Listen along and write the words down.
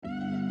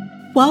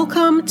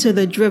Welcome to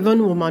the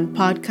Driven Woman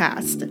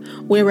podcast,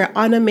 where we're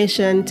on a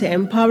mission to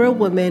empower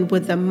women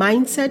with the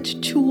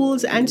mindset,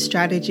 tools, and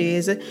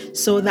strategies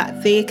so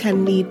that they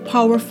can lead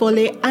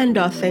powerfully and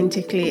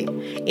authentically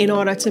in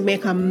order to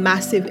make a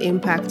massive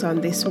impact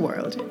on this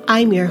world.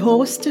 I'm your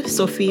host,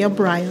 Sophia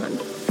Bryan.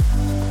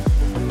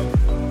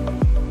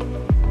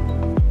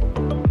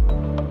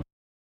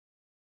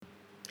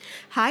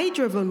 Hi,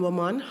 Driven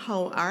Woman.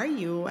 How are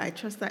you? I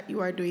trust that you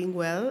are doing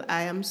well.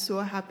 I am so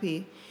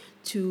happy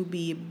to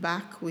be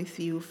back with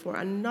you for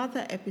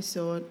another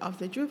episode of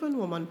the Driven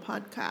Woman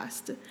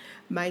podcast.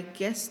 My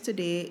guest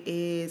today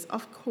is,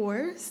 of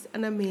course,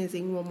 an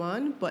amazing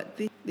woman,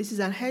 but this is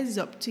a heads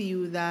up to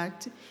you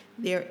that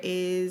there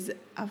is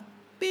a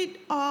bit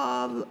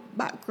of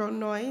background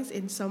noise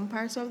in some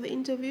parts of the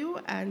interview,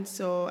 and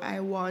so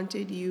I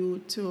wanted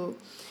you to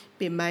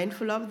be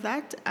mindful of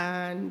that,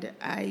 and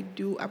I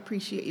do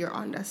appreciate your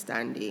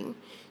understanding.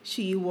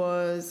 She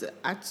was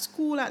at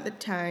school at the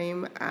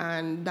time,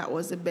 and that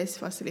was the best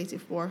facility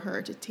for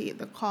her to take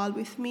the call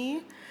with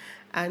me.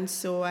 And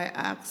so I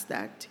asked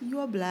that you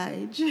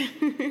oblige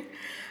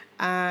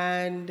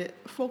and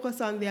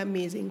focus on the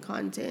amazing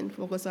content,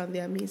 focus on the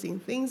amazing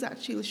things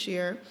that she'll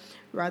share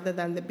rather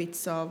than the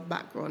bits of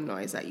background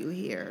noise that you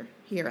hear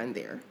here and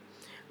there.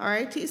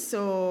 Alrighty,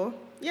 so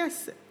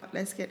yes,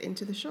 let's get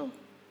into the show.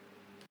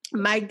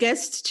 My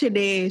guest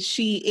today,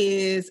 she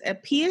is a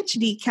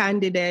PhD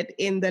candidate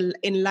in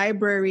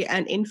library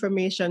and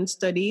information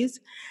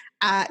studies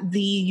at the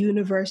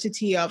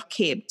University of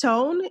Cape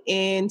Town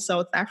in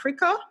South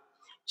Africa.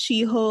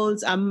 She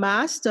holds a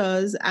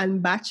master's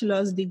and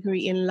bachelor's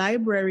degree in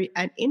library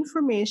and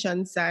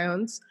information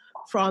science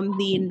from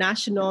the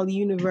National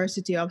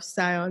University of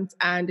Science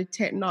and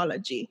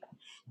Technology.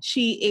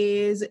 She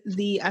is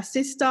the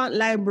assistant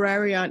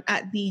librarian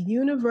at the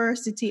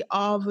University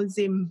of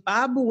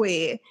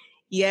Zimbabwe.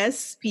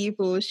 Yes,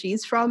 people,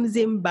 she's from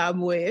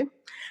Zimbabwe.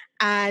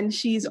 And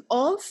she's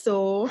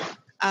also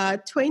a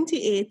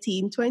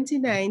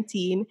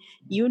 2018-2019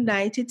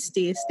 United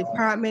States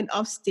Department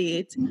of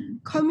State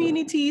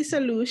Community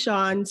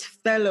Solutions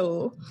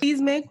Fellow.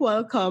 Please make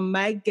welcome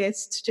my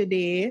guest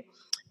today,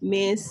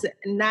 Miss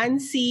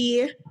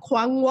Nancy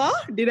Kwangwa.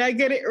 Did I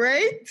get it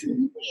right?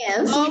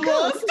 Yes.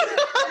 Almost.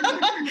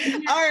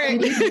 All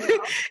right.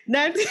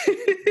 Nancy.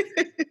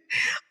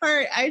 All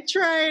right. I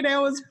tried. I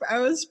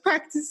was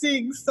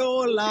practicing so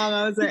long.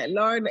 I was like,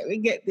 Lord, let me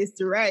get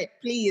this right,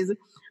 please.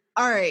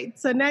 All right.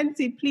 So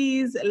Nancy,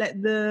 please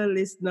let the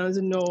listeners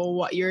know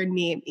what your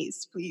name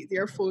is, please.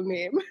 Your full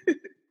name.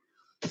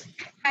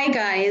 Hi,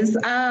 guys.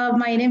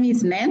 My name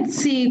is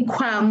Nancy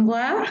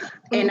Kwangwa,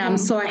 and I'm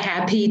so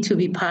happy to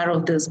be part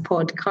of this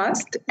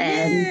podcast.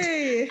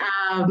 Yay.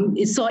 And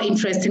it's so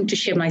interesting to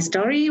share my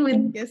story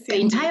with the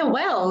entire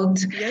world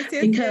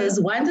because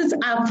once it's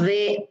up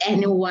there,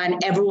 everyone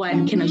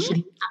can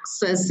actually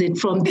access it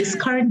from this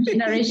current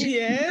generation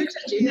to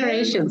future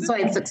generation. So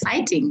it's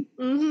exciting.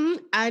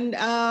 And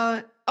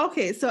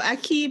okay, so I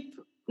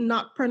keep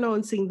not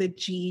pronouncing the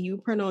G. You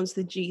pronounce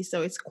the G,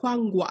 so it's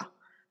Kwangwa.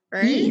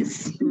 Right?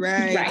 Yes.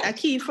 Right. I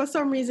keep, for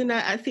some reason,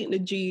 I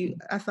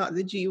thought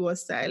the G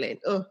was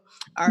silent. Oh,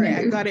 all right.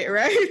 I got it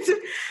right.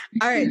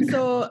 All right.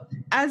 So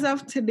as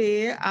of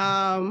today,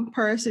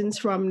 persons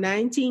from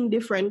 19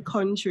 different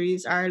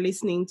countries are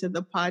listening to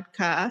the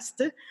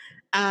podcast.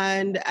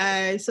 And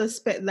I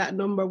suspect that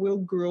number will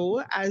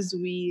grow as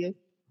we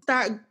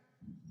start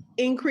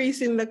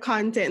increasing the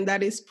content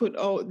that is put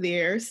out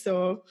there.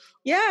 So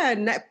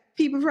yeah,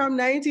 people from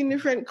 19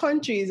 different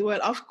countries. Well,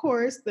 of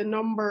course, the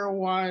number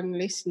one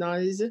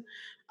listeners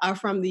are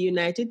from the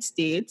United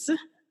States.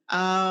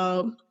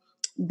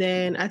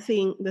 Then I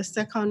think the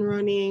second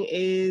running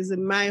is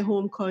my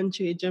home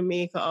country,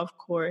 Jamaica, of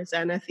course.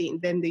 And I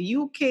think then the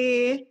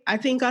UK. I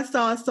think I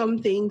saw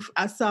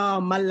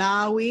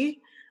Malawi.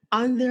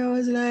 And there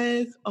was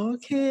like,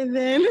 okay,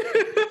 then.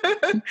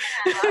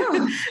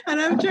 And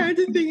I'm trying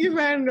to think if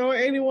I know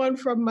anyone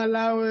from Malawi.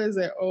 I was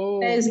like,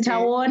 There's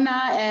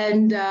Tawana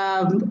and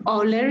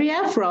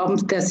Oleria from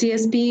the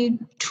CSP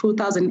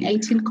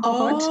 2018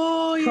 cohort.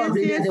 Oh,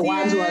 Probably they're the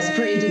ones who are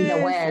spreading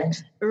the word.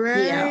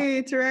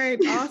 Right.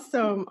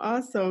 Awesome.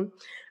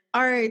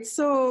 All right,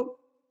 so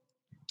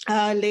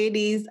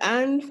ladies,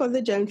 and for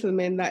the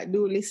gentlemen that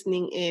do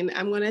listening in,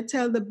 I'm going to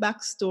tell the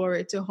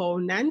backstory to how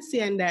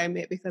Nancy and I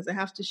met because I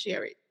have to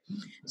share it.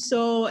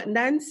 So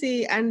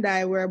Nancy and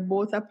I were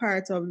both a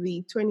part of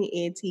the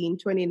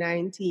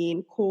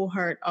 2018-2019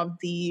 cohort of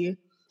the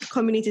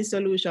Community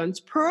Solutions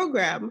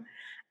Program.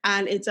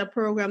 And it's a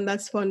program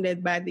that's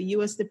funded by the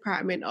U.S.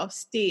 Department of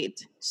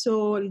State.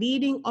 So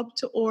leading up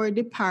to our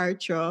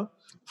departure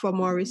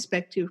from our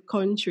respective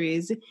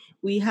countries,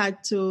 we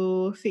had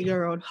to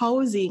figure out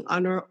housing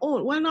on our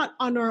own. Well, not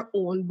on our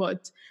own,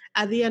 but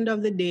at the end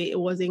of the day, it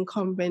was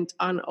incumbent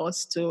on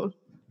us to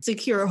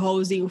secure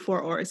housing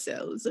for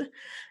ourselves.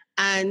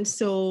 And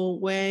so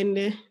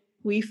when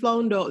we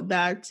found out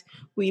that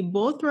we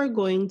both were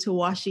going to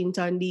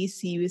Washington,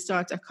 D.C., we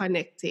started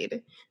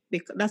connected.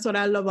 Because that's what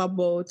I love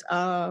about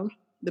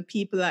the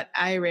people at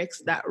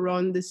IREX that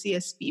run the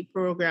CSP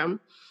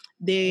program.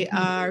 They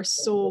are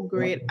so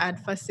great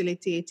at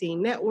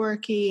facilitating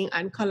networking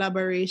and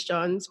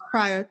collaborations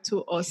prior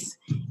to us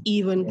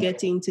even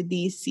getting to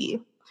DC.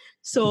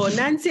 So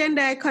Nancy and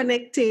I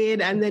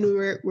connected, and then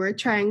we were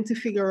trying to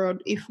figure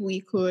out if we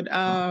could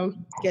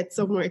get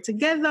somewhere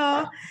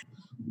together.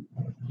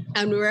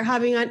 And we were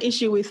having an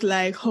issue with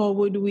like, how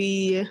would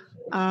we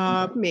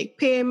make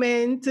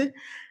payment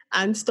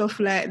and stuff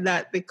like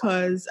that,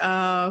 because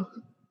online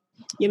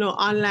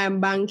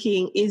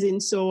banking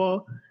isn't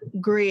so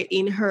great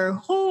in her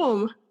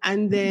home.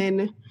 And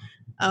then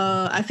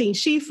I think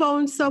she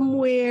found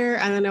somewhere,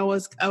 and then I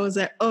was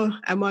like, oh,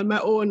 I'm on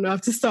my own. I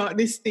have to start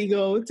this thing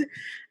out.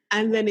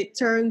 And then it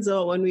turns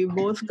out when we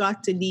both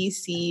got to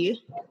DC,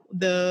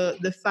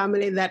 the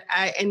family that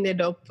I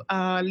ended up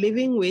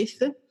living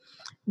with,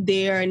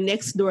 their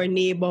next door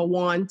neighbor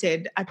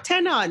wanted a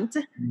tenant.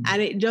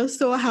 And it just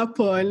so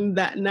happened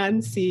that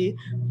Nancy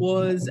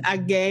was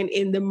again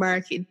in the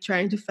market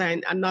trying to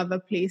find another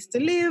place to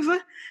live.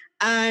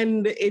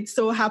 And it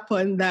so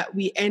happened that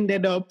we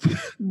ended up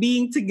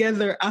being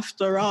together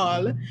after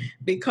all,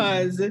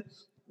 because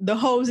the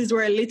houses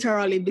were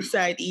literally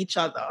beside each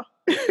other.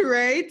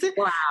 Right?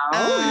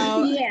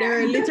 Wow. Yeah. They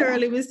were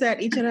literally beside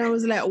each other. I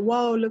was like,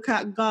 wow, look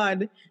at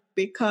God.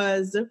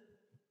 Because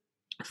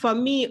for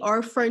me,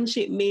 our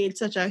friendship made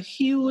such a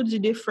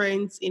huge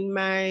difference in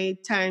my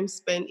time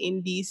spent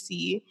in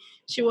DC.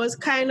 She was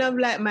kind of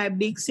like my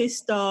big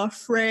sister,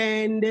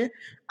 friend,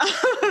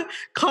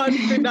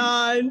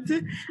 confidant.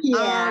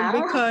 Yeah.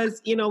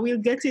 Because, we'll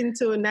get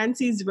into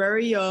Nancy's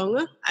very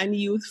young and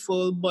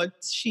youthful, but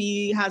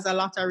she has a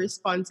lot of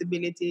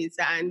responsibilities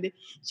and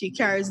she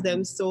carries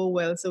them so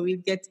well. So we'll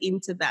get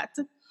into that.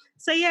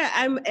 So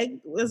yeah,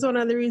 that's one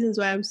of the reasons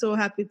why I'm so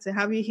happy to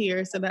have you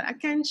here, so that I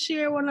can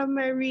share one of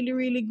my really,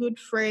 really good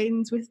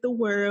friends with the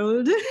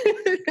world.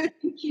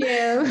 Thank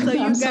you.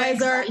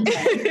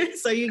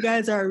 So you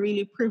guys are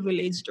really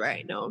privileged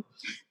right now.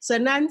 So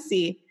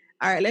Nancy,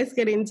 all right, let's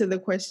get into the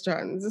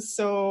questions.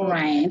 So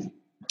right.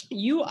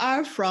 You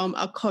are from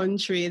a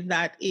country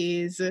that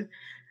is,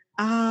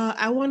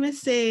 I want to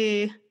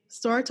say,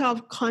 sort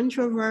of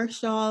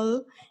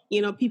controversial.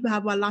 People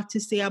have a lot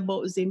to say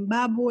about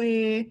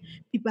Zimbabwe.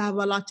 People have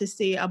a lot to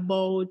say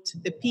about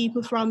the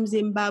people from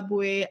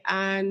Zimbabwe.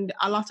 And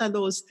a lot of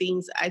those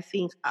things, I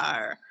think,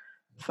 are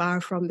far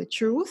from the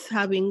truth,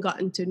 having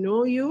gotten to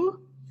know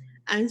you.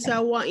 And so I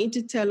want you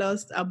to tell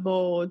us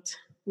about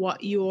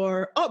what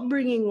your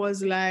upbringing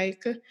was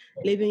like,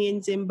 living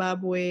in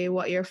Zimbabwe,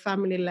 what your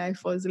family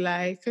life was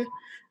like,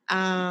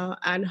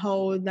 and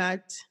how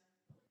that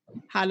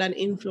had an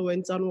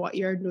influence on what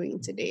you're doing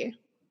today.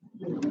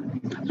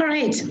 All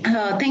right.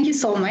 Thank you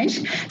so much.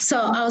 So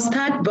I'll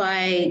start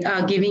by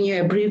giving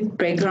you a brief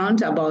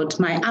background about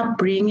my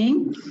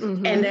upbringing.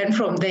 Mm-hmm. And then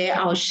from there,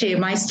 I'll share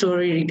my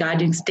story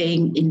regarding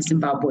staying in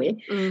Zimbabwe.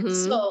 Mm-hmm.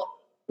 So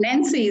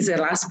Nancy is a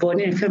last born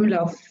in a family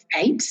of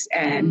 8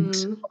 and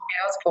 4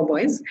 girls, 4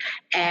 boys.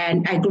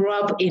 And I grew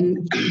up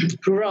in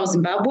rural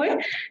Zimbabwe.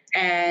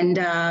 And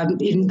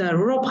in the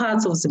rural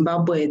parts of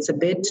Zimbabwe, it's a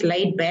bit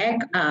laid back,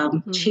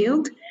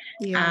 chilled.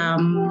 Yeah.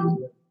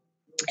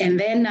 And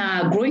then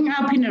growing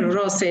up in a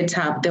rural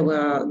setup, there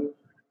were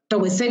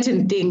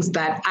certain things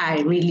that I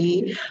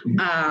really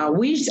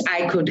wished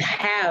I could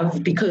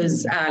have,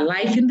 because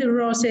life in the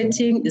rural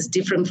setting is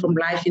different from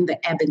life in the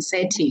urban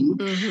setting.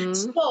 Mm-hmm.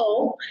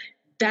 So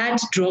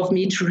that drove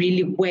me to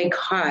really work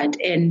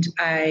hard. And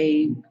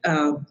I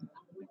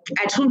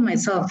told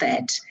myself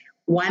that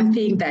one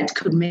thing that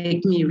could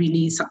make me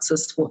really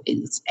successful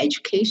is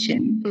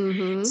education.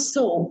 Mm-hmm.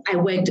 So I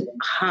worked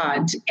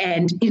hard.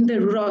 And in the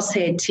rural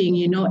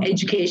setting,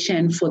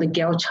 education for the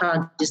girl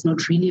child is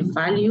not really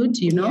valued,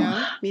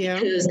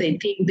 because they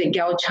think the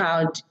girl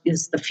child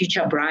is the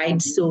future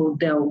bride, so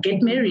they'll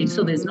get married. Mm-hmm.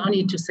 So there's no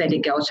need to send a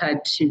girl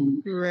child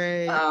to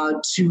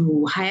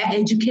higher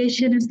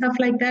education and stuff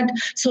like that.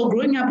 So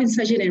growing up in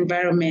such an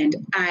environment,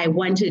 I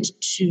wanted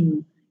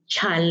to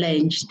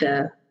challenge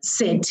the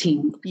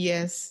setting,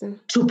 yes,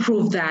 to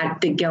prove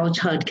that the girl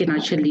child can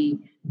actually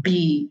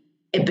be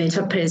a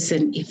better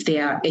person if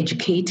they are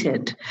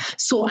educated.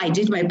 So I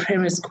did my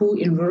primary school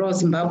in rural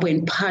Zimbabwe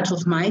and part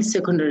of my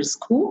secondary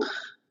school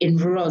in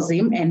rural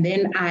Zim, and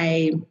then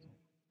I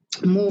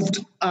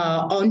moved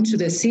on to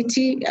the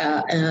city,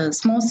 a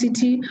small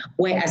city,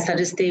 where I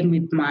started staying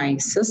with my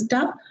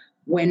sister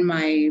when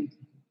my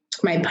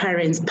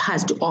parents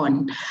passed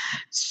on.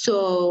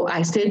 So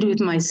I stayed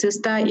with my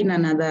sister in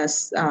another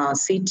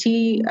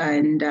city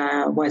and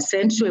was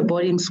sent to a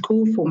boarding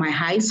school for my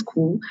high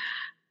school.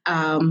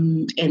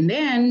 And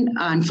then,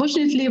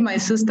 unfortunately, my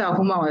sister,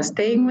 whom I was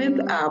staying with,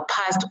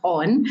 passed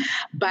on.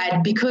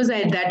 But because I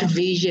had that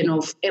vision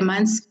of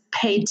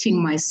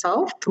emancipating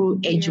myself through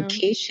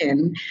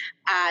education,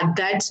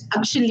 that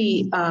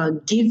actually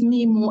gave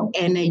me more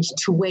energy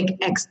to work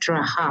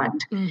extra hard.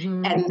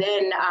 Mm-hmm. And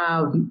then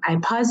I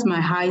passed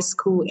my high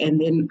school, and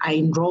then I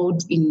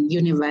enrolled in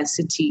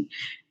university.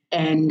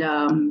 And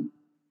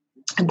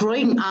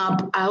growing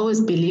up, I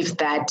always believed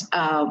that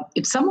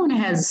if someone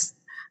has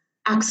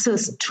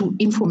access to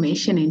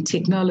information and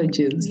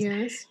technologies,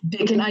 yes,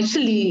 they can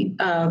actually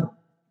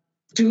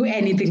do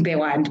anything they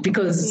want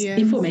because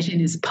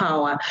information is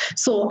power.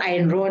 So I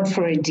enrolled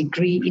for a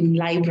degree in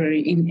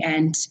library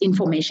and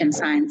information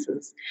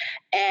sciences.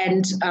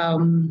 And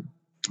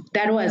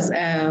that was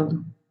a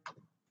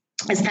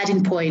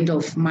starting point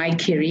of my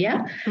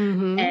career.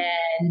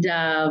 And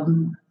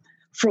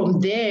from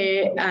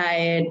there,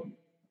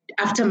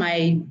 after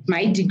my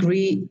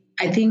degree,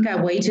 I think I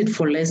waited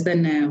for less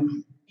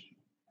than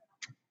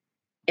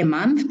a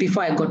month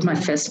before I got my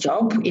first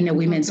job in a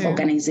women's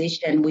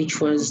organization, which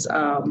was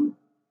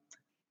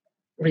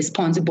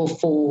responsible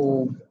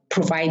for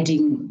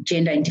providing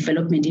gender and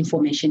development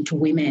information to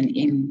women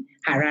in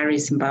Harare,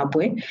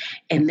 Zimbabwe.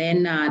 And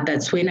then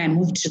that's when I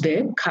moved to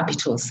the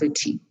capital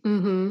city.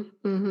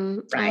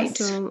 Right.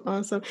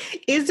 Awesome.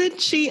 Isn't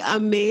she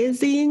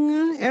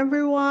amazing,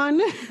 everyone?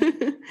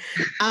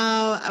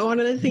 One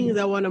of the things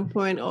I want to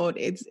point out,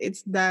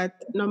 it's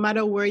that no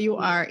matter where you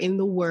are in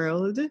the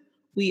world,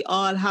 we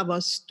all have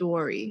a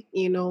story.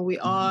 We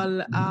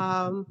all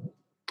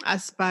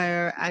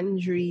aspire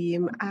and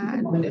dream,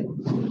 and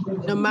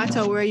no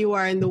matter where you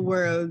are in the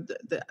world,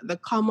 the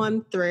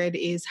common thread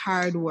is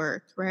hard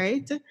work,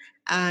 right?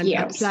 And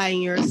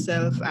applying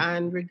yourself,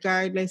 and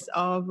regardless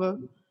of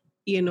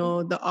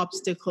the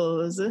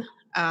obstacles,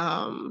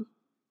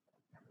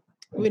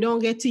 we don't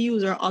get to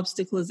use our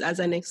obstacles as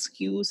an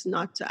excuse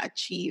not to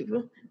achieve.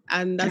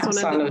 And that's one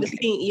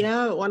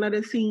of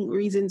the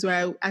reasons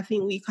why I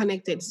think we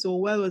connected so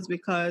well was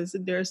because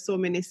there's so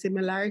many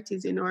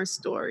similarities in our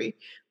story.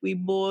 We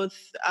both,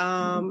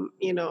 have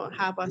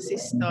a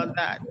sister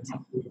that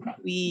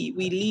we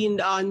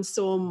leaned on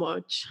so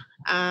much,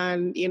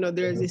 and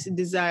there's this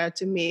desire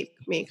to make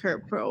her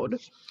proud.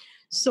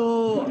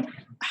 So,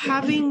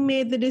 having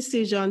made the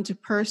decision to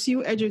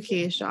pursue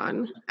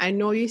education, I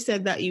know you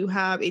said that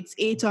it's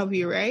 8 of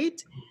you, right?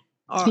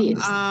 Yes.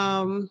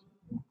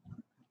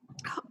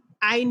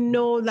 I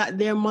know that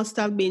there must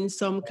have been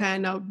some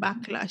kind of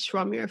backlash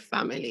from your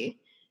family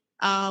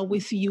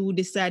with you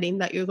deciding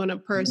that you're going to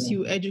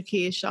pursue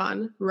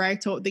education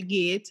right out the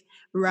gate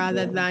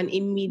rather than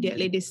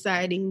immediately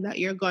deciding that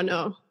you're going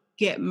to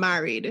get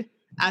married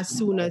as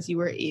soon as you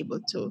were able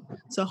to.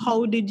 So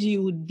how did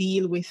you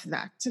deal with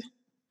that?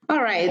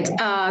 All right.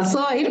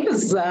 So it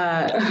was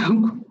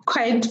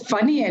quite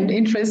funny and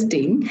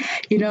interesting,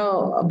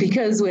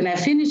 because when I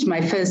finished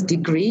my first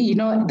degree,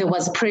 there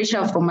was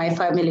pressure from my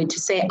family to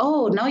say,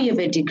 oh, now you have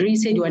a degree, you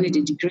said you wanted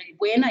a degree.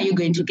 When are you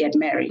going to get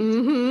married?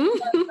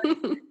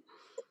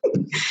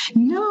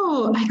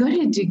 No, I got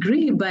a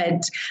degree,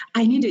 but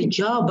I need a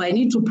job. I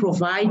need to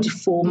provide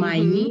for my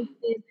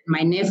nieces,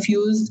 my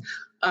nephews.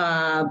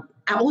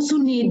 I also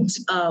need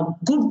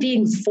good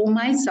things for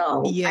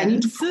myself. Yes. I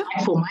need to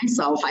provide for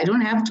myself. I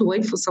don't have to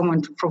wait for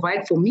someone to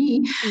provide for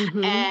me.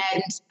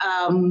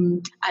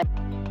 And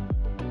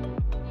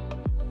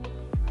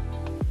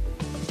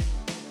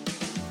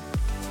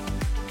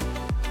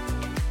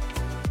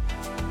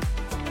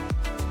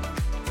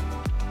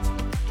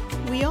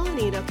we all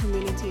need a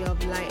community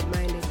of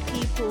like-minded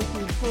people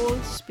who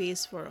hold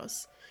space for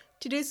us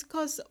to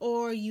discuss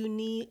our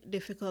unique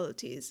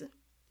difficulties.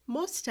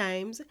 Most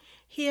times,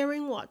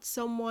 hearing what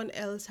someone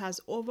else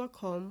has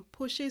overcome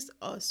pushes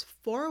us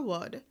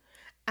forward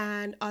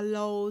and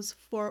allows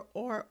for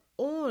our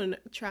own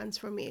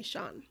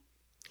transformation.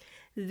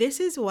 This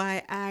is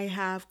why I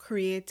have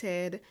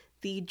created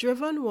the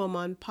Driven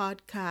Woman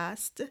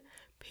podcast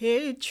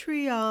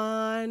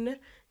Patreon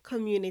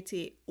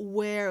community,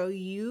 where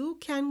you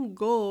can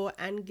go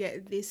and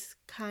get this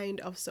kind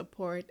of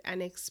support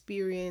and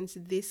experience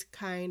this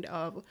kind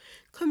of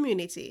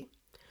community.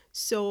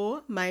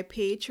 So my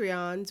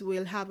Patreons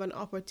will have an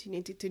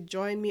opportunity to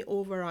join me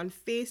over on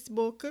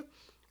Facebook,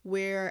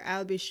 where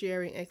I'll be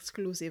sharing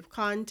exclusive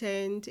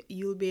content.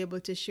 You'll be able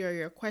to share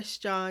your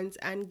questions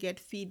and get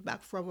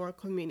feedback from our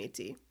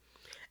community.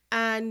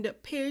 And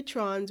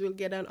patrons will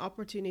get an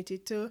opportunity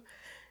to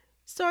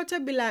sort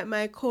of be like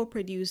my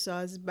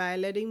co-producers by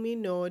letting me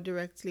know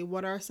directly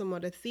what are some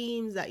of the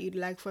themes that you'd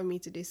like for me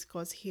to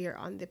discuss here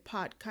on the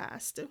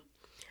podcast.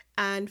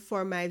 And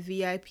for my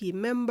VIP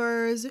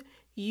members,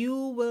 you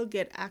will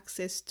get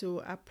access to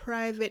a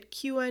private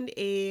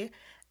Q&A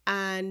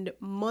and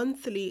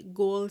monthly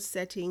goal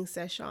setting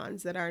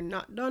sessions that are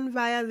not done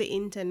via the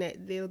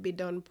internet. They'll be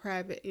done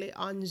privately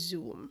on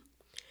Zoom.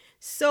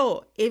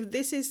 So if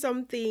this is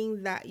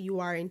something that you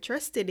are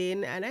interested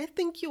in, and I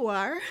think you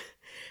are,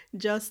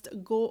 just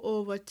go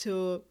over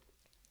to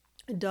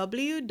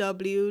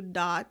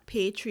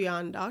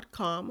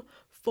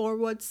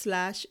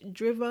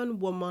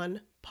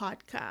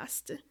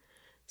www.patreon.com/drivenwomanpodcast.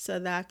 So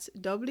that's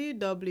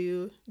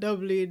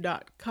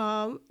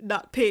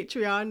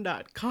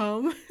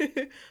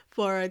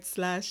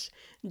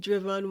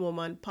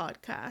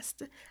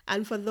www.patreon.com/drivenwomanpodcast.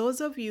 And for those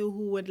of you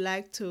who would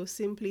like to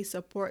simply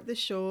support the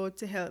show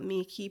to help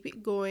me keep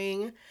it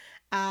going,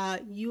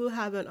 you'll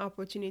have an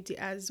opportunity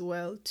as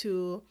well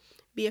to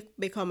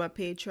become a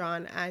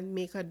patron and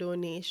make a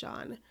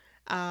donation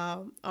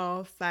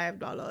of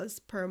 $5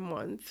 per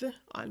month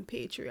on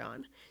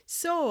Patreon.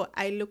 So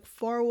I look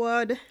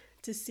forward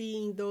to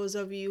seeing those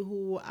of you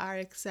who are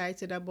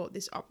excited about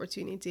this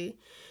opportunity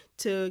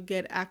to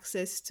get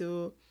access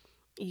to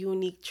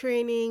unique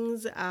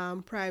trainings,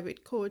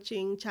 private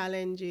coaching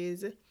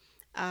challenges,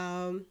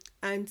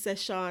 and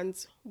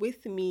sessions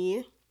with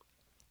me,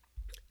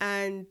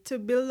 and to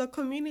build a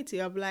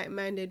community of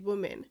like-minded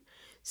women.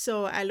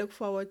 So I look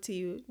forward to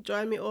you.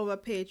 Join me over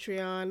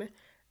Patreon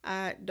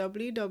at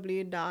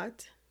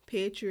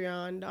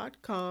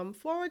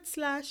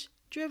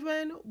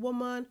www.patreon.com/Driven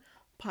Woman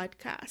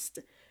Podcast.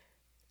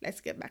 Let's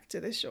get back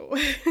to the show.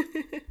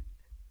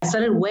 I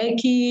started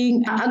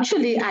working.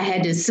 Actually, I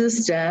had a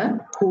sister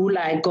who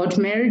got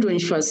married when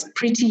she was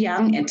pretty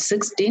young at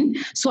 16.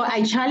 So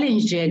I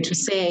challenged her to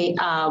say,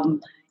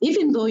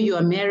 even though you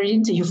are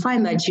married, you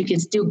find that you can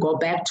still go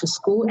back to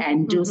school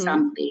and do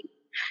something.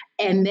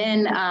 And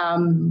then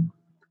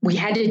we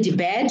had a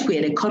debate, we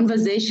had a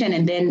conversation,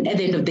 and then at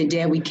the end of the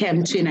day, we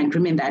came to an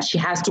agreement that she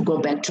has to go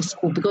back to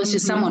school because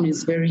she's someone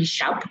who's very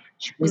sharp,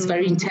 she's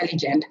very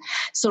intelligent.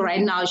 So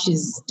right now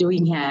she's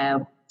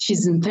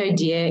she's in third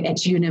year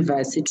at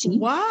university.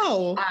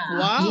 Wow.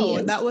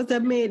 Yes. That was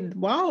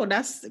wow,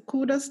 that's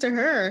kudos to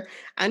her.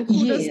 And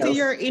kudos to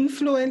your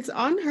influence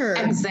on her.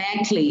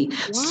 Exactly.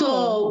 Wow.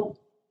 So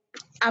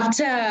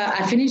after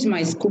I finished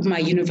my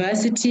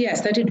university, I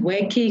started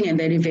working, and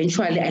then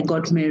eventually I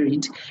got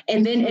married.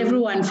 And then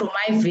everyone from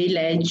my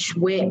village,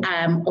 where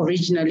I'm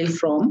originally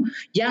from,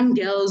 young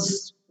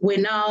girls are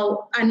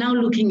now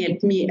looking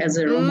at me as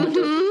a role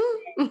model.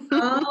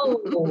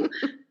 Oh,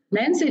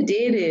 Nancy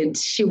did it.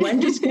 She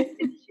went to school,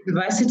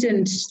 university,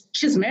 and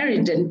she's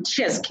married and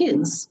she has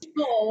kids.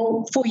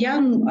 So for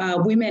young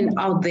women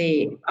out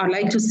there, I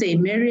like to say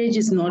marriage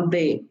is not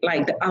the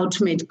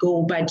ultimate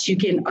goal, but you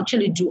can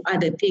actually do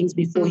other things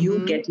before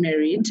you get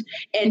married.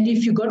 And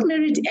if you got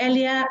married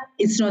earlier,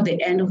 it's not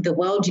the end of the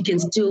world. You can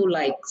still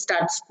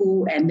start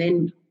school and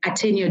then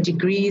attain your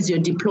degrees, your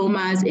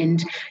diplomas,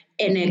 and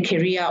a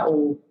career,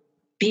 or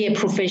be a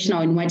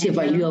professional in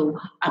whatever you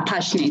are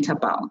passionate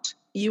about.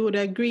 You would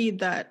agree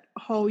that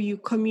how you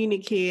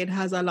communicate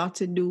has a lot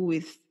to do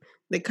with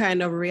the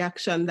kind of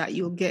reaction that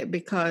you'll get,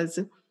 because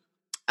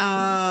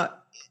I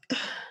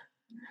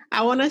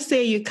want to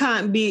say you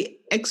can't be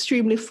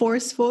extremely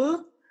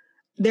forceful.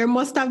 There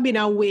must have been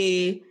a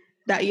way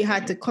that you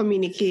had to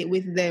communicate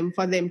with them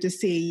for them to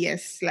say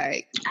yes.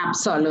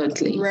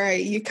 Absolutely.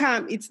 Right. You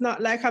can't, it's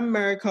not like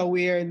America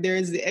where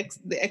there's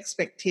the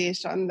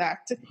expectation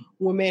that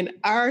women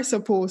are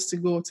supposed to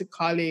go to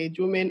college.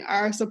 Women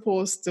are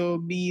supposed to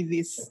be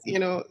this,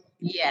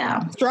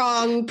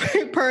 strong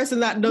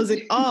person that does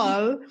it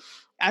all.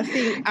 I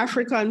think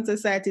African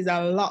society is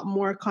a lot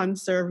more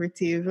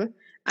conservative.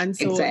 And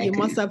so you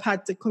must have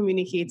had to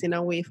communicate in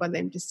a way for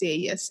them to say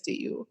yes to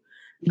you.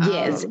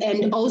 Yes,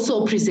 and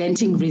also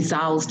presenting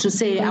results to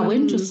say, I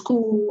went to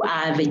school,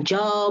 I have a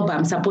job,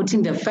 I'm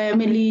supporting the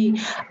family,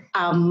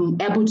 I'm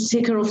able to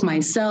take care of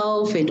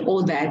myself and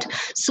all that.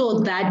 So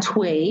that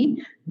way,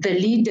 the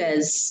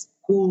leaders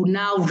who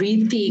now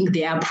rethink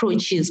their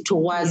approaches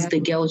towards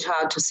the girl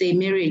child to say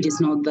marriage is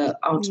not the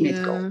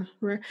ultimate goal.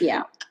 Right.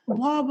 Yeah.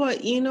 Well,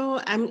 but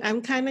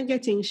I'm kind of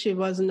getting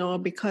shivers now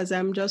because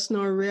I'm just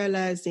now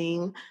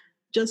realizing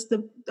just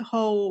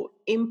how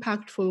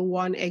impactful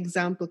one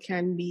example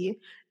can be.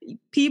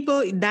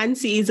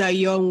 Nancy is a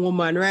young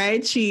woman,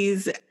 right?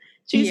 She's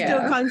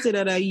still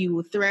considered a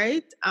youth,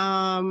 right?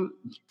 So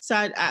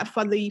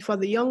for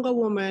the younger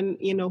women,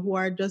 who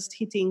are just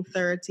hitting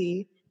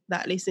 30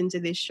 that listen to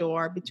this show,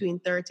 or between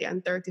 30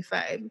 and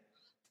 35,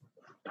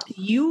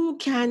 you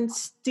can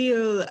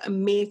still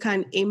make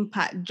an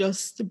impact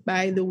just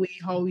by the way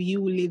how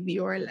you live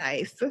your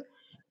life.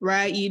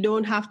 Right? You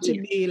don't have to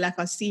be like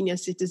a senior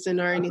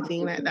citizen or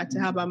anything like that to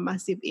have a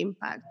massive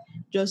impact.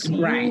 Just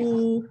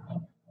you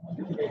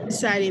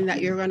deciding that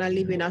you're going to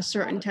live in a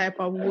certain type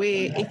of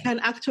way, it can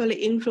actually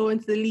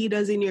influence the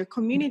leaders in your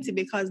community,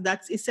 because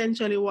that's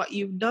essentially what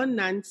you've done,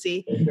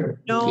 Nancy.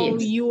 Now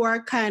you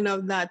are kind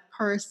of that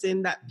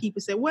person that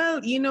people say, well,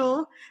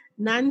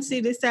 Nancy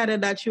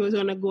decided that she was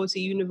going to go to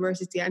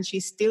university and she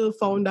still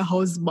found a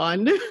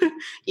husband.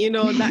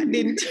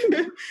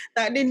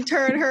 That didn't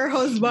turn her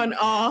husband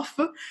off.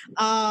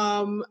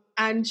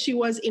 And she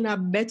was in a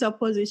better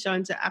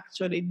position to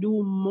actually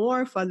do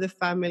more for the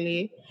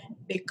family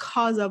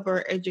because of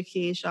her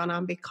education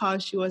and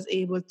because she was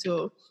able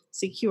to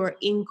secure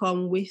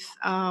income with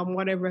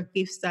whatever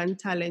gifts and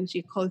talent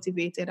she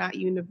cultivated at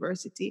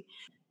university.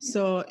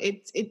 So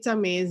it's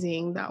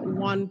amazing that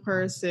one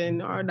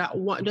person, or that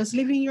one, just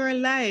living your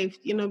life,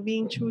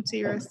 being true to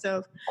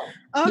yourself.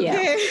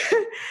 Okay. Yeah.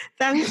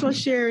 Thanks for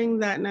sharing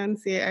that,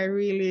 Nancy. I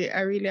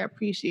really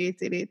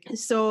appreciated it.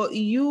 So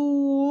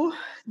you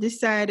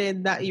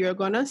decided that you were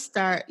going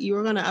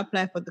to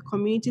apply for the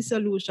Community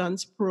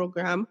Solutions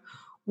Program,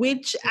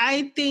 which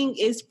I think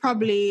is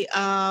probably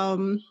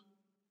one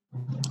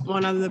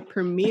of the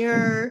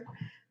premier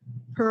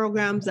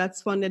programs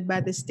that's funded by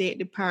the State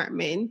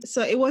Department.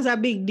 So it was a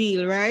big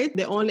deal, right?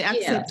 They only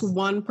accept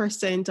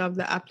 1% of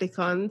the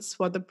applicants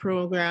for the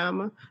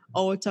program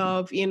out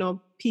of,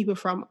 people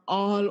from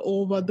all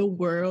over the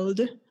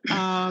world,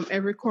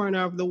 every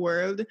corner of the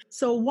world.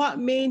 So what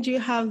made you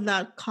have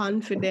that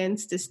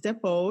confidence to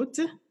step out?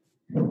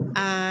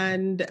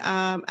 And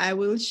I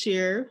will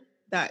share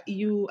that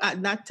you,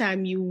 at that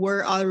time, you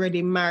were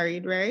already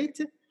married, right?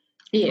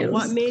 Yes. So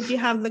what made you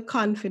have the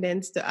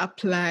confidence to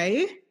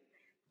apply?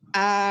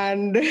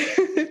 And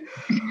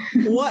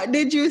what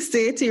did you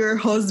say to your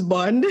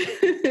husband?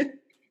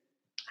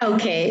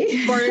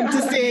 Okay. For him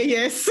to say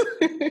yes.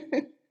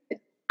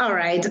 All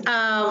right.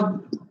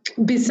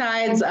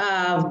 Besides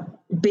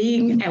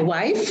being a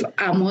wife,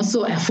 I'm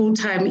also a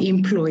full-time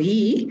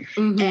employee,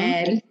 and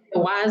there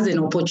was an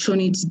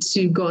opportunity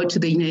to go to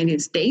the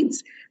United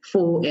States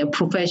for a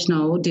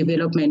professional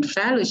development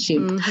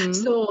fellowship.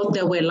 So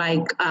there were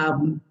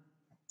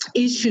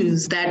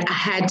issues that I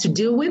had to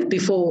deal with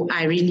before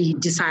I really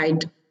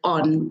decide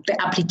on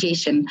the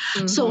application.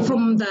 So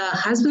from the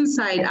husband's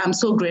side, I'm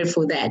so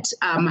grateful that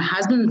my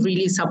husband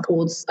really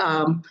supports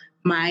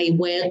my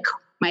work,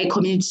 my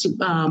community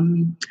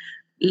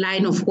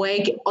line of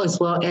work, as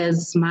well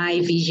as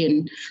my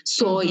vision.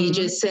 So he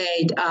just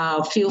said,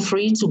 feel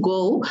free to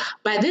go.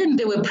 But then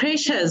there were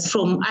pressures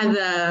from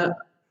the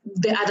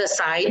other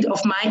side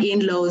of my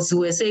in-laws who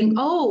were saying,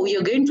 oh,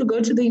 you're going to go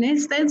to the United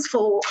States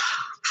for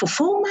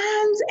 4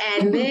 months,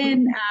 and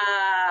then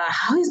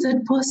how is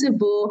that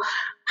possible?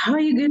 How are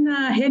you going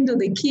to handle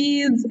the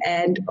kids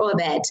and all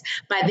that?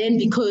 But then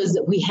because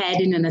we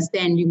had an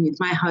understanding with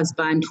my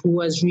husband, who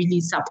was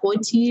really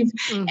supportive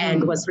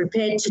and was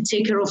prepared to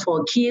take care of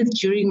our kids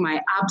during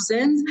my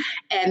absence.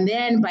 And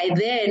then by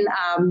then,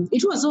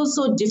 it was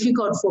also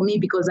difficult for me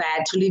because I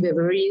had to leave a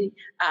very,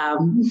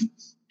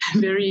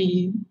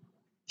 very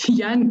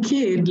young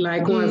kid,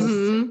 was 6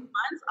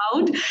 months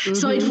out.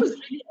 So it was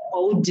really a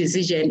bold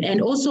decision.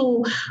 And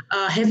also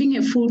having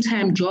a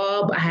full-time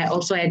job, I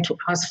also had to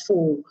ask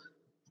for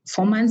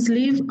 4 months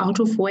leave out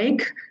of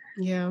work.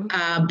 Yeah.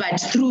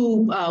 But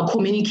through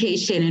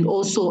communication and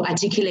also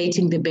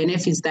articulating the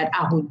benefits that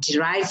I would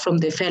derive from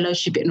the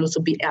fellowship and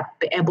also be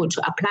able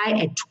to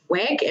apply at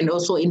work and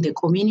also in the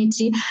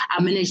community,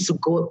 I managed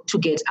to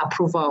get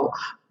approval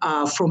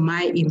from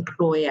my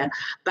employer.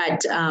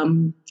 But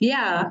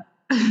yeah.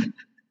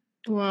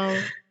 Wow.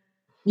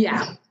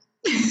 Yeah.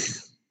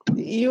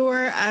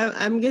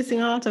 I'm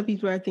guessing a lot of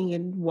people are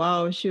thinking,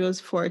 wow, she was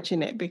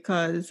fortunate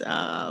because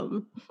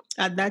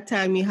at that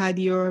time you had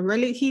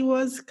he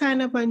was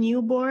kind of a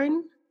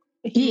newborn.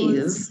 He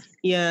is.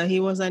 Yeah, he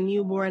was a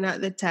newborn at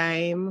the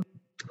time.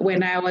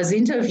 When I was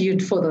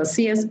interviewed for the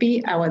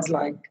CSP, I was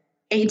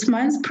 8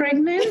 months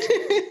pregnant.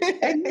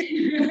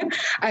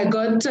 I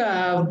got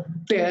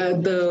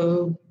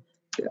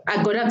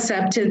I got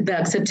the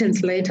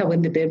acceptance letter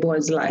when the baby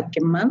was a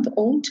month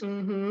old.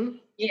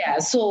 Yeah,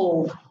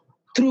 so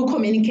through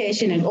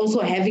communication and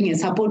also having a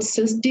support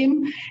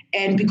system,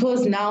 and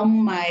because now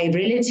my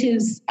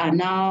relatives are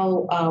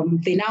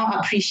they now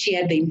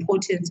appreciate the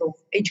importance of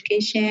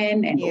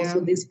education and also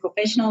these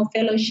professional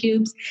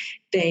fellowships,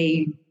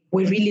 they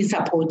were really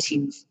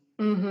supportive.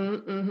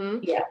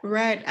 Yeah.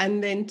 Right.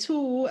 And then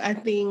too, I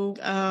think,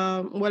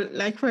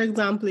 for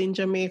example, in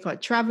Jamaica,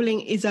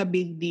 traveling is a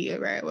big deal,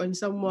 right? When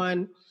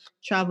someone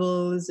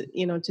travels,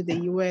 to the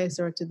US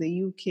or to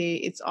the UK,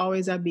 it's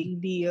always a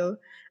big deal.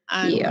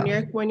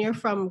 And when you're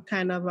from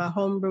kind of a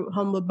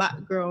humble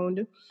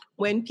background,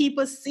 when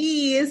people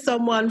see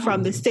someone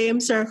from the same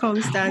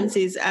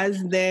circumstances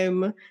as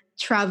them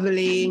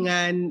traveling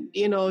and,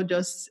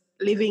 just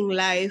living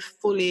life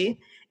fully,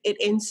 it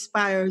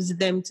inspires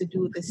them to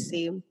do the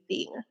same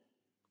thing.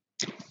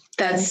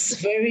 That's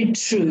very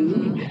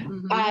true.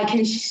 I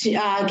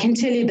can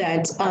tell you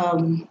that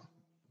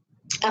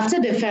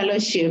after the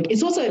fellowship,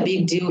 it's also a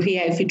big deal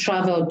here if you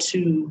travel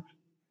to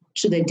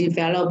the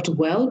developed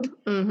world.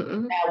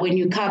 When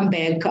you come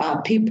back,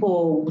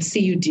 people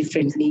see you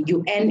differently.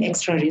 You earn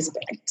extra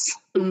respect.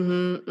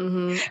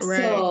 Right.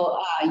 So,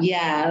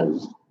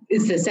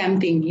 it's the same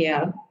thing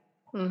here.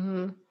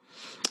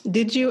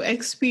 Did you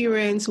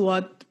experience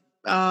what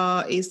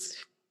is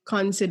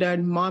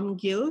considered mom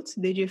guilt?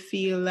 Did you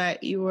feel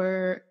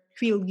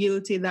feel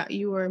guilty that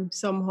you were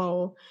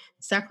somehow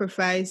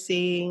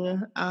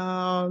sacrificing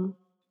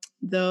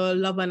the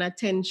love and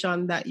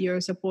attention that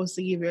you're supposed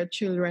to give your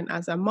children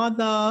as a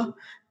mother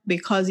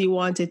because you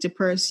wanted to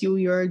pursue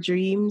your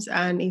dreams?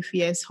 And if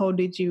yes, how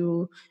did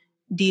you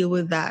deal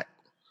with that?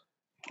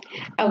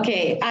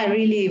 Okay, I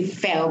really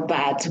felt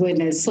bad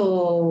when I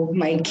saw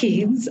my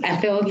kids.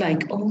 I felt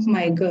like, oh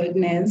my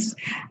goodness,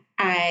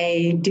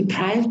 I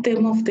deprived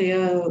them of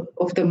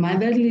the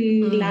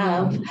motherly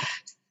love.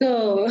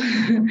 So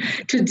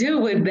to deal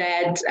with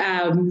that,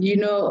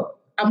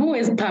 I'm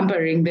always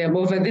pampering them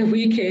over the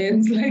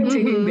weekends,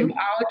 taking them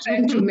out,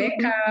 trying to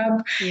make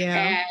up. And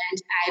I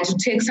had to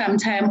take some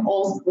time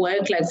off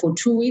work, for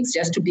 2 weeks,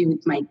 just to be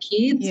with my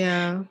kids.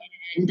 Yeah.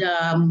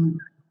 And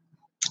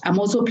I'm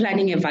also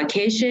planning a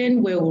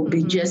vacation where it will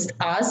be just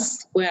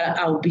us, where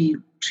I'll be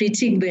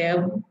treating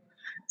them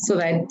so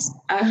that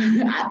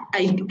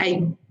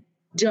I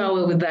do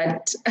away with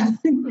that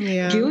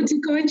guilty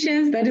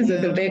conscience that is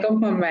at the back of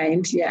my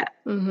mind. Yeah.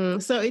 Mm-hmm.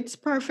 So it's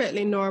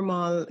perfectly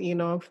normal,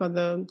 for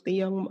the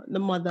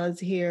mothers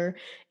here.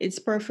 It's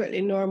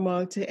perfectly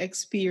normal to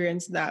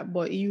experience that,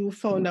 but you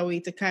found a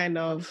way to kind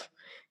of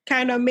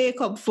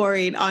make up for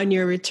it on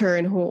your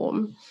return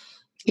home.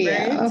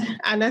 Yeah. Right?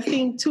 And I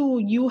think too,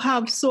 you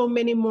have so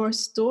many more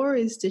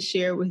stories to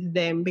share with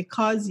them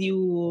because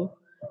you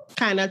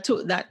kind of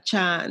took that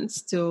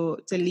chance to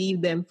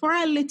leave them for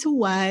a little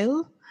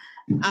while.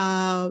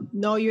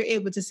 Now you're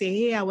able to say,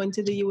 hey, I went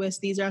to the US,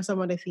 these are some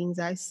of the things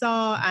I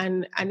saw,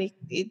 and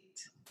it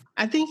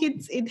I think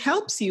it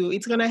helps you.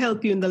 It's going to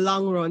help you in the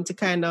long run to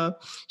kind of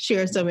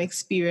share some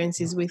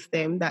experiences with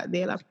them that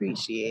they'll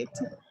appreciate.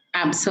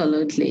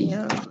 Absolutely.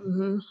 Yeah.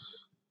 Mm-hmm.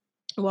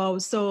 Wow.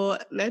 So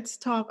let's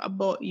talk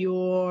about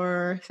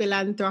your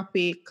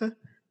philanthropic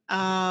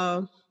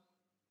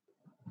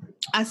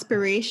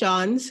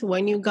aspirations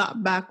when you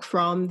got back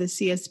from the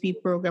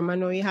CSP program. I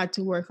know you had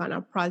to work on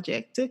a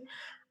project. You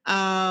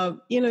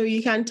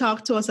can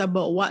talk to us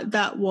about what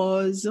that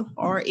was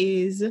or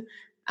is,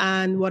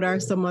 and what are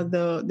some of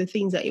the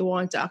things that you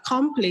want to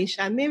accomplish,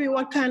 and maybe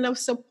what kind of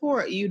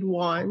support you'd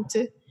want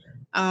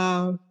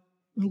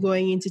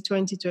going into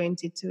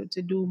 2020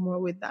 to do more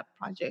with that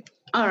project.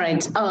 All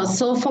right.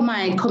 So for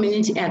my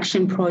community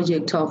action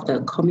project of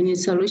the Community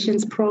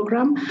Solutions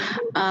Program,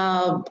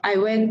 I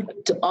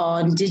worked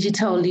on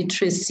digital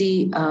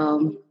literacy,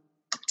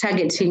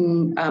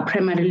 targeting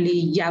primarily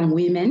young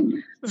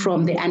women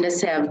from the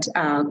underserved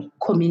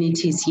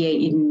communities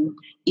here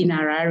in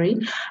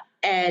Harare.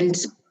 And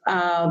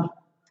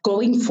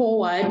going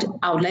forward,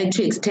 I would like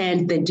to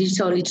extend the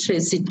digital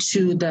literacy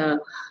to the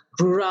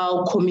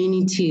rural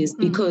communities,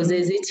 because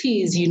as it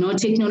is,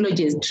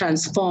 technology has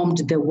transformed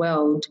the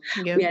world.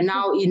 Yep. We are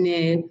now in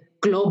a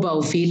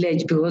global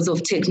village because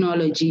of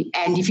technology.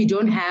 And if you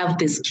don't have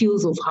the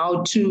skills of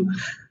how to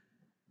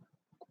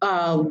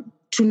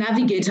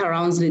navigate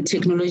around the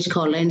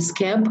technological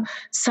landscape,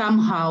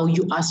 somehow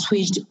you are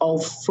switched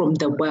off from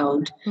the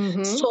world.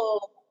 Mm-hmm. So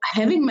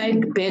having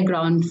my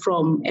background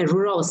from a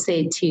rural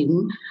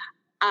setting,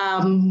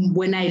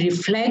 when I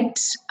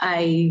reflect,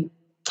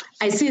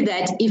 I see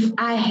that if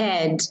I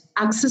had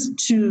access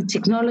to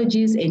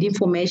technologies and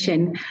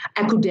information,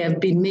 I could have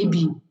been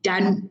maybe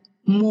done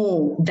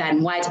more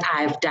than what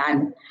I've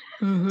done.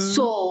 Mm-hmm.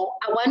 So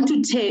I want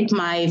to take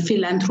my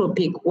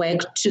philanthropic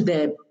work to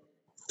the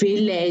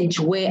village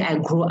where I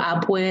grew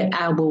up, where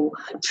I will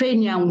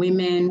train young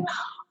women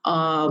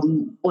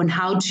on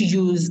how to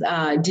use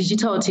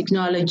digital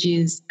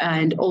technologies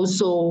and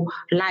also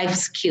life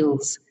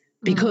skills.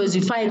 Because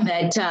you find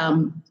that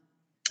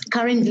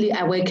currently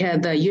I work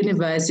at the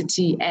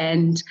university,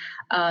 and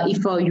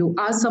if you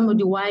ask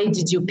somebody, why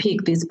did you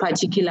pick this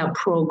particular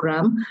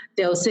program,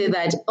 they'll say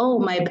that, oh,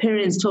 my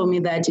parents told me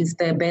that it's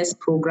the best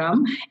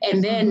program.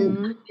 And then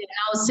they're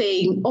now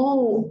saying,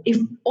 oh, if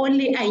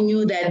only I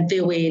knew that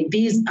there were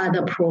these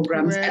other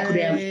programs, I could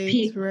have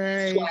picked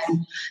this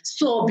one.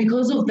 So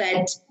because of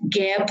that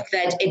gap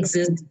that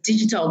exists,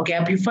 digital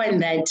gap, you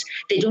find that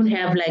they don't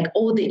have like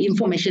all the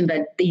information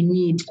that they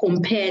need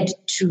compared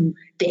to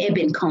the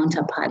urban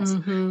counterparts.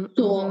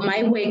 So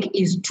my work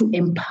is to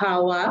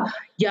empower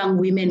young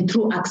women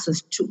through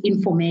access to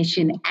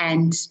information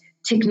and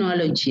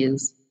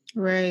technologies.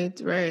 Right.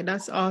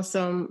 That's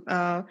awesome.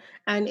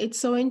 And it's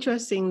so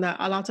interesting that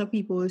a lot of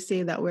people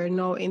say that we're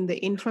now in the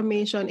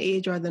information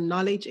age or the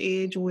knowledge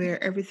age,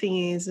 where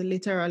everything is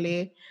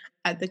literally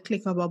at the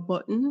click of a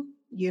button.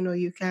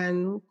 You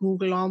can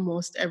Google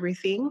almost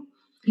everything.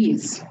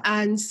 Yes.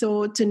 And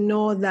so to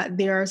know that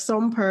there are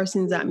some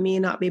persons that may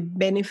not be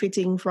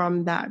benefiting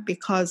from that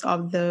because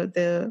of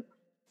their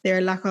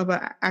lack of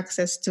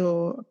access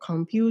to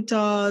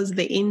computers,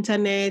 the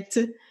internet,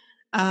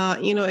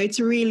 it's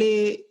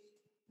really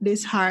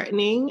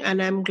disheartening.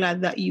 And I'm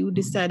glad that you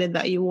decided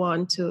that you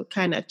want to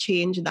kind of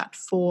change that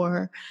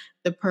for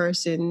the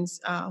persons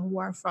who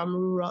are from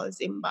rural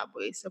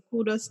Zimbabwe. So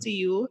kudos to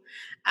you.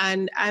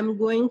 And I'm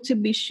going to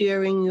be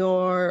sharing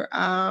your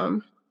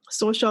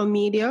social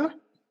media,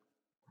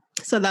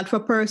 so that for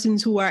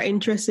persons who are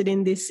interested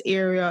in this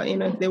area,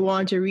 if they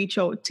want to reach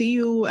out to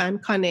you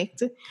and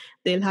connect,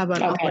 they'll have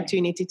an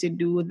opportunity to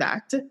do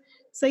that.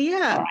 So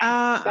yeah,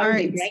 all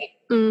right.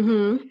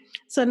 Mm-hmm.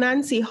 So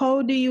Nancy,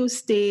 how do you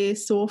stay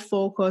so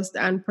focused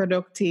and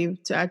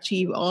productive to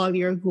achieve all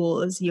your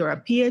goals? You're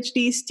a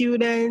PhD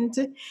student,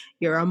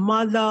 you're a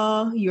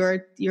mother,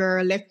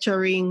 you're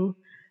lecturing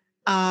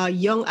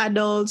young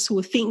adults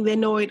who think they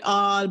know it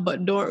all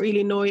but don't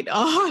really know it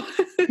all.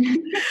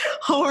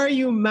 How are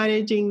you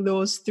managing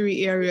those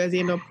three areas,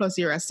 plus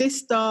you're a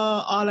sister,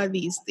 all of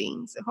these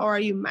things? How are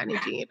you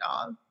managing it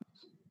all?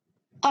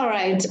 All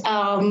right.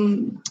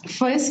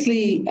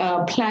 Firstly,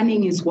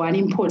 planning is one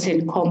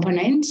important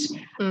component.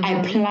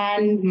 I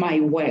plan my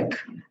work.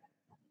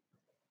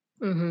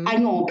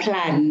 annual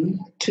plan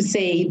to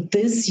say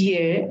this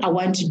year I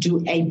want to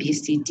do A, B,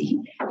 C, D.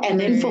 And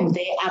then from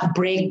there I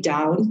break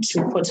down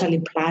to quarterly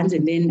plans,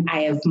 and then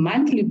I have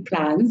monthly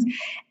plans.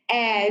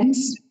 And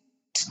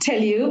to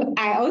tell you,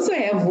 I also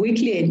have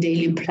weekly and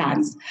daily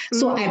plans.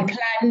 So I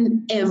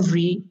plan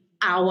every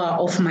hour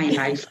of my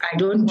life. I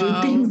don't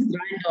do things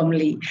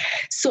randomly.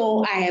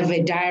 So I have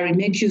a diary,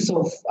 make use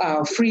of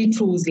free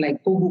tools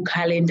like Google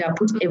Calendar,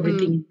 put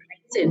everything in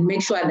place and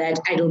make sure that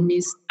I don't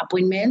miss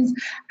appointments.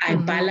 I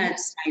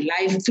balance my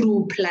life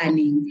through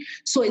planning.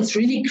 So it's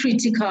really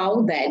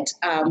critical that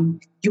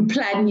you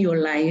plan your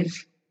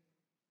life,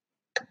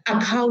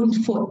 account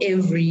for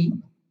every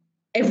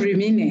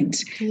minute,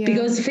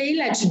 because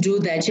failure to do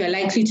that, you're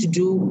likely to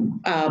do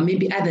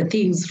maybe other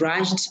things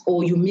rushed,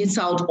 or you miss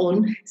out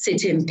on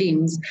certain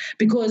things.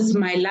 Because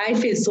my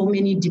life has so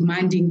many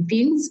demanding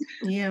things,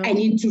 I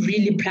need to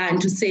really plan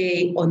to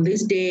say, on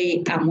this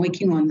day I'm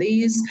working on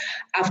this,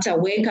 after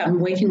work I'm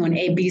working on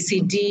A, B,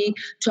 C, D,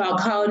 to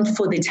account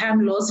for the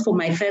time lost for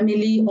my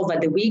family over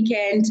the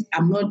weekend.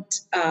 I'm not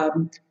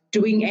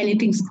doing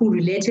anything school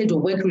related or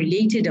work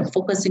related. I'm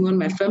focusing on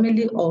my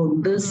family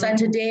on this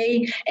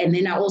Saturday, and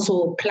then I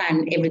also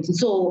plan everything.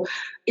 So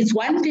it's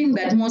one thing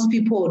that most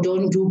people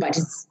don't do, but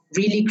it's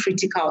really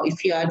critical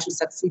if you are to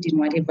succeed in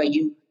whatever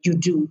you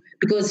do,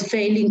 because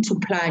failing to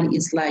plan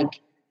is like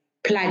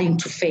planning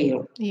to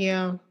fail.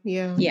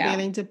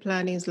 Failing to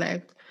plan is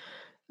like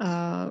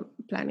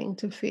planning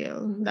to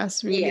fail.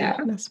 That's really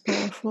that's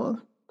powerful.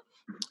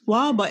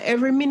 Wow, but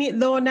every minute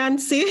though,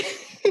 Nancy.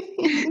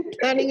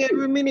 Planning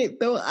every minute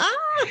though.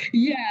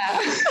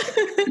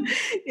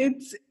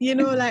 It's,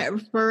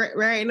 like for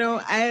right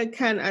now, I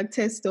can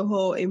attest to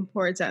how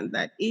important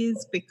that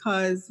is,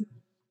 because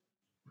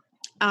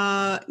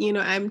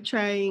I'm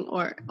trying,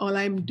 or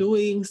I'm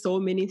doing so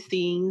many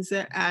things,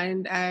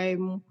 and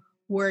I'm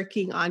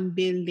working on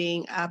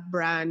building a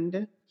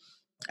brand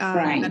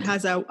that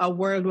has a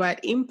worldwide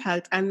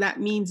impact, and that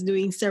means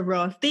doing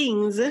several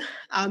things.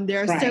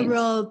 There are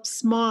several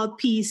small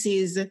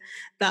pieces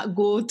that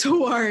go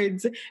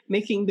towards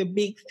making the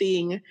big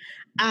thing,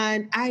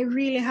 and I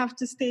really have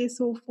to stay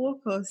so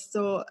focused.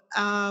 So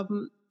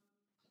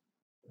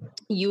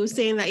you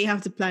saying that you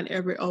have to plan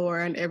every hour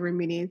and every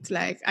minute,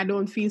 like, I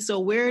don't feel so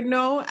weird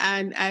now,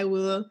 and I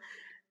will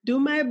do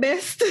my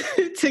best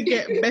to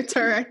get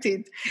better at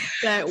it.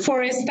 Like,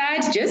 for a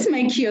start, just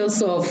make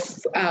use of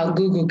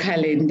Google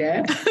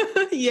Calendar.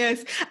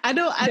 Yes, I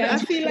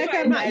feel like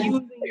I'm not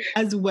using it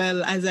as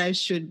well as I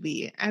should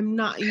be. I'm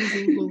not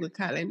using Google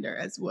Calendar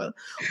as well.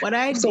 What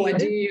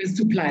do you use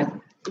to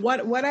plan?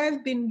 What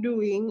I've been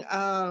doing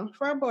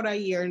for about a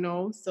year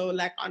now. So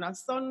like on a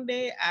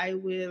Sunday, I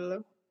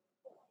will,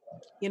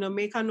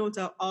 make a note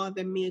of all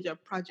the major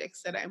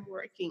projects that I'm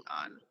working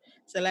on.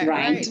 So like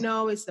right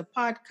now it's the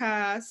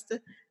podcast,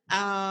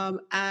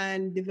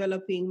 and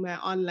developing my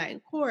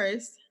online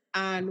course,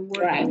 and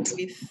working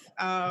with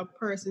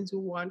persons who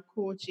want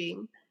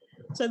coaching.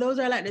 So those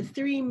are like the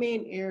three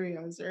main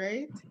areas,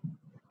 right?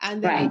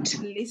 And then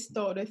I list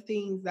out the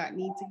things that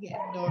need to get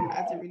done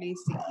as it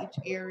relates to each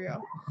area.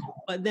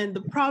 But then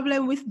the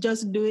problem with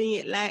just doing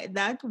it like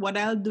that, what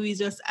I'll do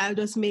is I'll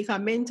just make a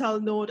mental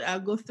note. I'll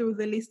go through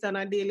the list on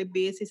a daily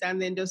basis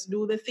and then just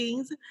do the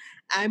things.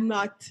 I'm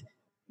not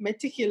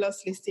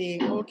meticulously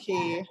saying,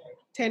 okay,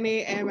 10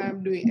 a.m.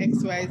 I'm doing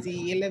X, Y,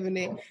 Z, 11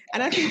 a.m.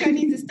 And I think I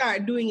need to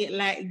start doing it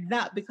like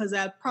that, because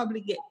I'll probably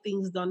get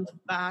things done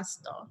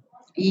faster.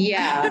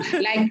 Yeah,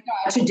 like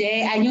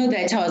today, I knew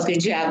that I was going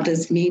to have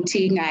this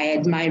meeting. I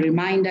had my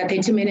reminder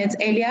 30 minutes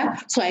earlier,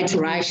 so I had to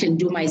rush and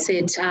do my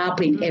setup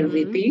and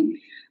everything.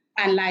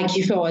 And like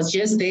if I was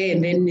just there,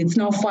 and then it's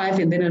now 5,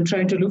 and then I'm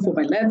trying to look for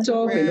my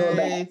laptop and all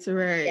that.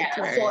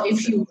 Right. So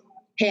if you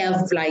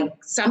have like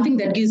something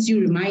that gives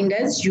you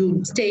reminders,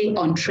 you stay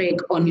on track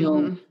on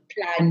your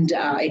planned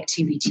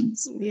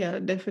activities. Yeah,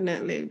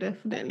 definitely.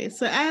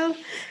 So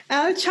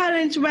I'll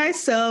challenge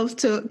myself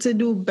to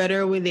do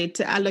better with it,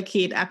 to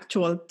allocate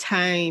actual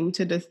time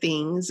to the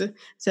things,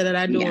 so that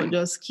I don't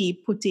just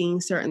keep putting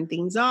certain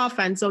things off,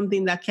 and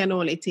something that can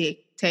only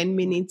take 10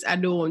 minutes, I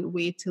don't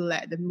wait till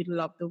like the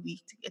middle of the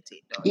week to get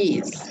it done.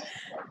 Yes.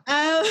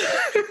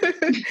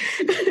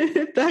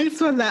 Thanks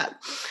for that.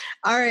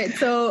 All right.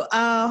 So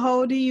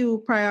how do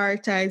you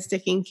prioritize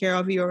taking care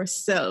of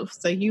yourself?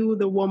 So you,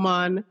 the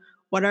woman,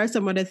 what are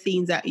some of the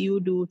things that you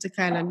do to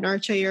kind of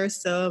nurture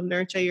yourself,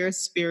 nurture your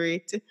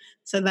spirit,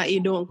 so that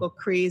you don't go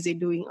crazy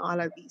doing all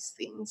of these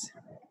things?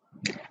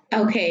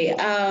 Okay.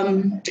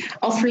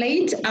 Of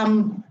late,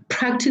 I'm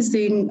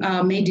practicing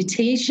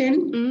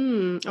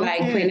meditation.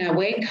 Like when I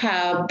wake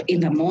up in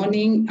the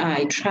morning,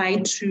 I try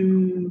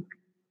to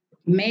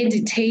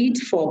meditate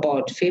for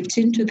about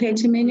 15 to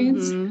 30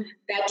 minutes.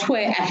 That's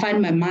where I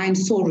find my mind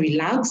so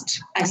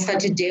relaxed. I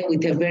started there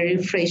with a very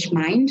fresh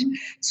mind.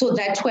 So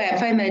that's where I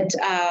find that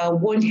I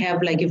won't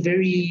have like a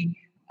very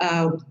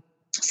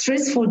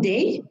stressful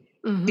day,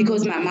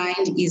 because my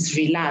mind is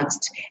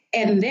relaxed.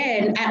 And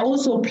then I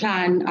also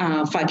plan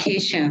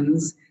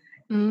vacations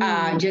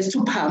just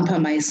to pamper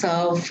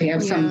myself,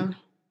 have some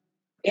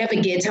have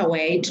a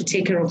getaway to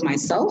take care of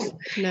myself.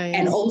 Nice.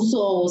 And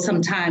also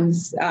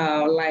sometimes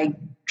like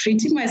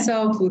treating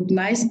myself with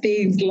nice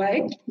things,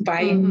 like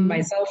buying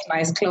myself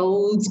nice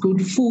clothes,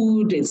 good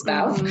food and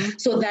stuff.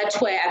 So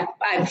that's where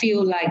I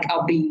feel like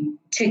I'll be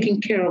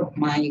taking care of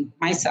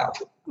myself.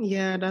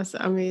 Yeah, that's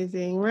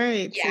amazing.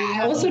 Right. Yeah, so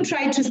I also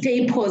try to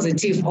stay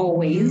positive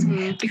always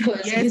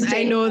because yes,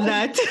 I know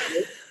that.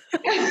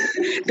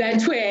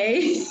 That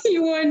way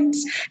you won't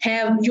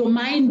have your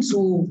mind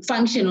to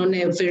function on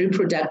a very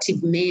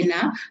productive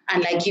manner.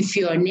 And like if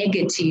you're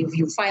negative,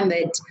 you find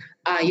that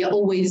you're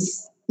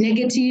always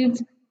negative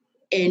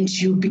and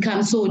you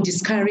become so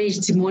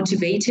discouraged,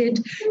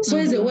 demotivated. So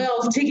as a way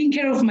of taking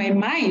care of my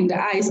mind,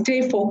 I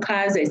stay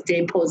focused, I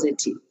stay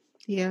positive.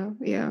 Yeah.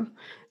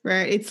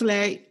 Right. It's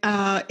like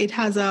it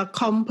has a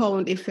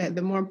compound effect.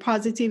 The more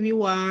positive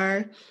you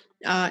are,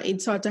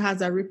 it sort of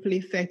has a ripple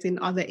effect in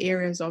other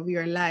areas of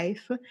your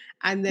life.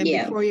 And then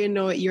before you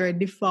know it, your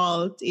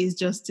default is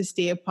just to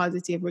stay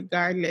positive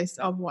regardless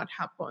of what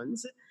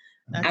happens.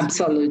 That's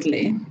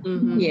absolutely.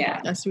 Really,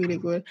 yeah. That's really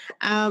good.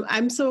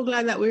 I'm so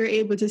glad that we were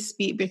able to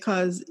speak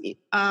because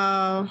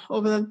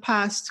over the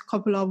past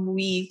couple of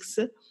weeks,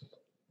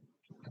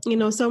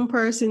 some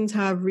persons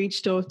have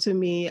reached out to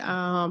me,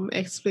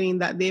 explaining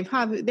that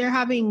they're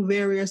having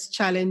various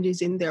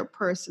challenges in their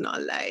personal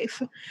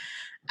life.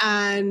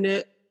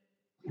 And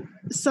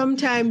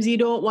sometimes you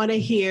don't want to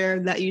hear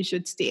that you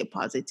should stay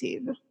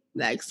positive.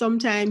 Like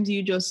sometimes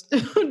you just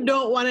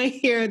don't want to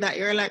hear that.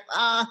 You're like,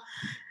 how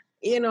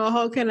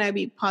can I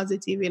be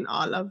positive in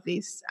all of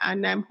this?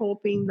 And I'm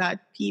hoping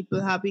that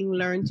people having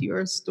learned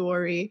your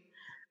story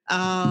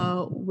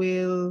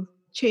will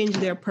change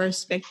their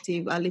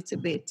perspective a little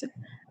bit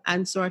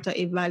and sort of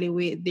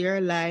evaluate their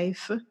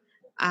life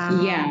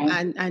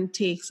and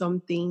take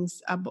some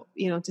things about,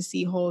 to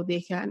see how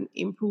they can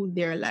improve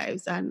their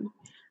lives and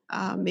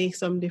make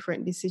some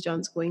different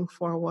decisions going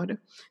forward.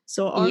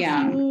 So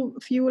our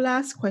few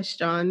last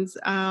questions.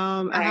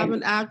 I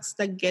haven't asked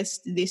a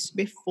guest this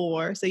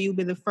before, so you'll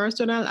be the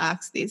first one I'll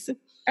ask this.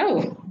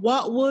 Oh.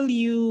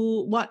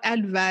 What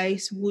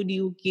advice would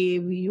you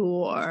give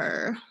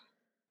your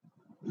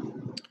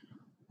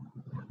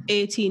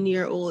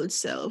 18-year-old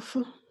self?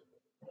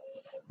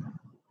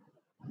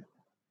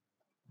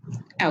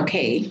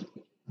 Okay.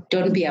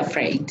 Don't be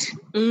afraid.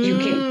 You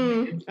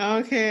can.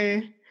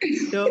 Okay.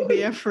 Don't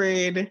be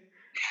afraid.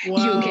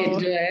 Wow. You can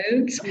do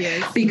it.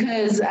 Yes.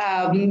 Because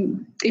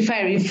if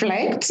I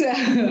reflect,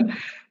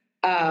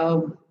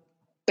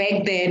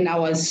 back then I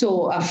was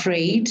so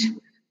afraid.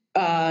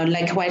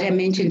 Like what I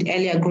mentioned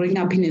earlier, growing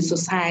up in a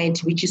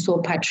society which is so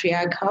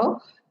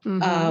patriarchal.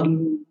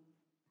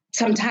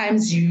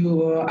 Sometimes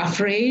you're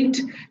afraid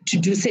to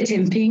do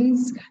certain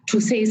things, to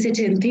say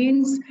certain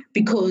things,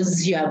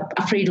 because you're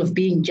afraid of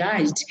being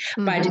judged.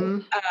 But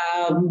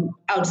I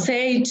would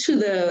say to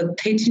the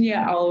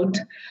 13-year-old,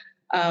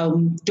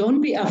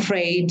 don't be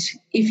afraid.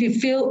 If you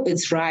feel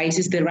it's right,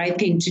 it's the right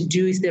thing to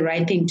do, it's the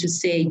right thing to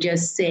say,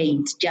 just say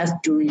it, just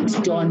do it.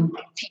 Don't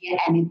fear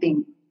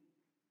anything.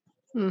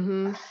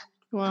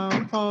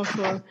 Wow,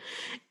 powerful.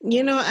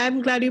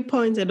 I'm glad you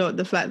pointed out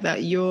the fact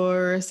that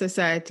your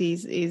society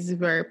is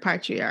very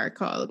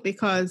patriarchal,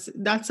 because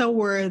that's a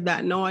word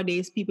that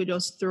nowadays people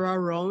just throw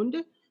around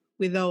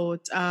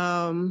without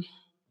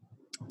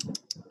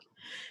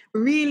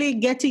really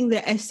getting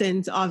the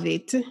essence of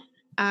it.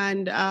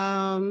 And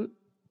I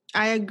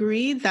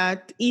agree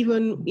that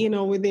even,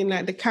 within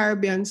like the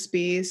Caribbean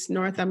space,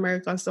 North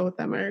America, South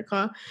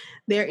America,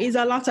 there is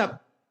a lot of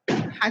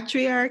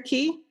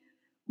patriarchy.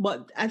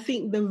 But I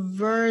think the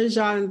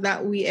version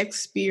that we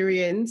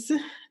experience,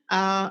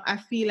 I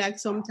feel like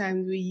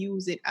sometimes we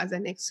use it as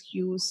an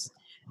excuse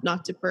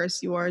not to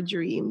pursue our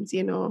dreams,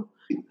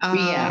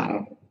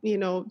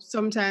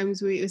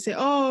 Sometimes we say,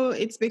 oh,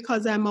 it's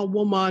because I'm a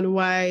woman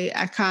why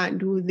I can't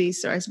do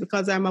this, or it's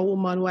because I'm a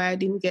woman why I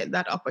didn't get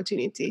that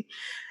opportunity.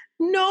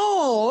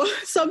 No,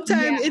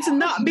 sometimes it's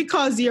not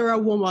because you're a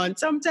woman.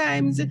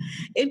 Sometimes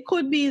it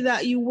could be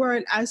that you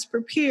weren't as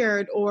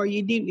prepared, or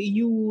you didn't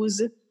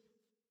use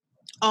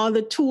all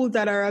the tools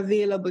that are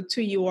available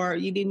to you, or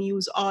you didn't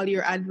use all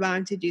your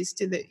advantages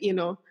to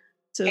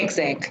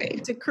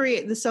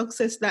create the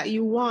success that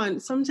you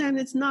want.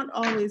 Sometimes it's not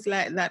always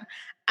like that.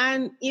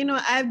 And,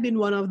 I've been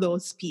one of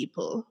those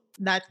people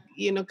that,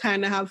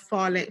 kind of have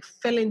fell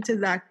into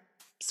that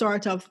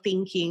sort of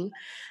thinking.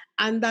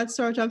 And that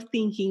sort of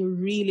thinking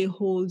really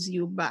holds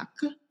you back,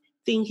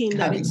 thinking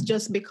that it's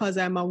just because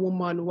I'm a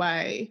woman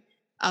why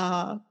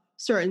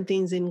certain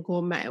things didn't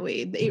go my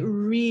way. It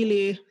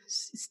really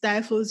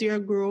stifles your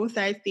growth,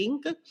 I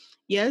think.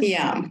 Yes.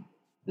 Yeah.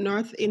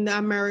 North in the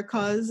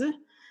Americas,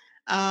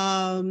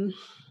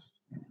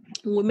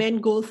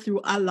 women go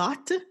through a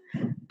lot,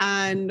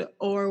 and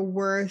our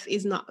worth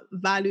is not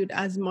valued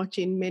as much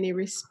in many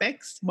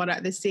respects. But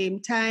at the same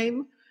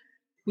time,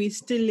 we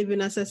still live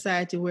in a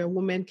society where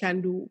women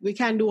can do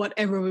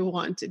whatever we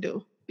want to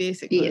do,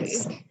 basically.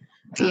 Yes.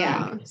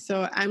 Yeah.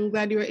 So I'm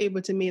glad you were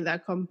able to make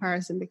that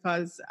comparison,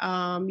 because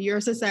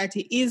your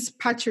society is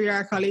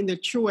patriarchal in the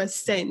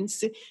truest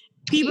sense.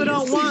 People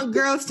don't want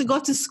girls to go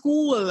to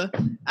school.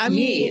 I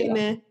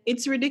mean,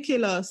 it's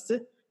ridiculous.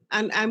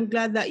 And I'm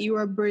glad that you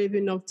are brave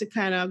enough to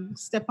kind of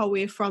step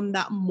away from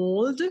that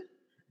mold.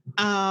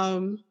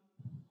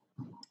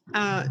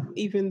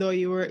 Even though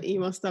you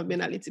must have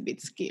been a little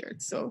bit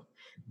scared. So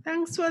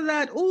thanks for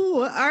that.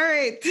 Oh, all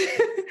right.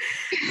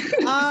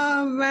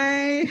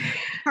 My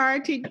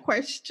party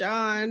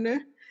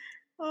question.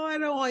 Oh, I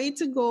don't want you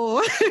to go.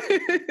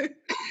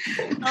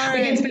 All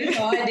right.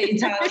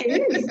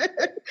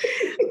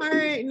 All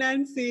right,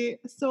 Nancy.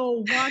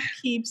 So what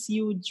keeps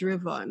you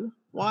driven?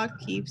 What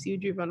keeps you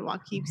driven?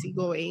 What keeps you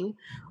going?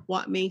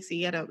 What makes you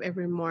get up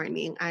every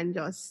morning and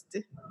just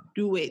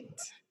do it?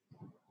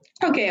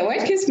 Okay,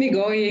 what keeps me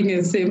going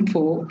is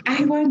simple.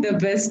 I want the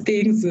best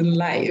things in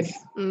life.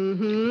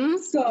 Mm-hmm.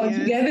 So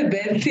to get the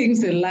best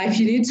things in life,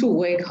 you need to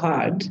work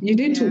hard. You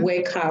need to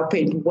wake up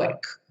and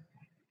work.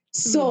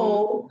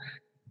 So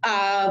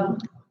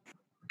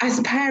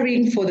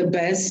aspiring for the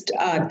best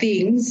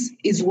things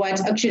is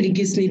what actually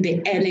gives me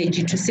the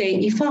energy to say,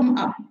 if I'm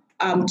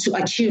to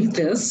achieve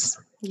this,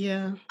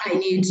 I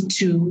need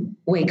to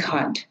work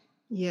hard.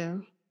 Yeah.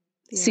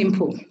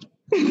 Simple.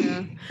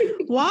 Yeah.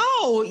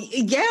 Wow.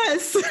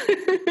 Yes.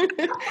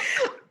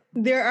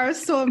 There are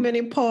so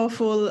many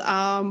powerful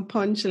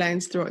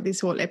punchlines throughout this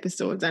whole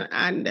episode,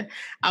 and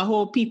I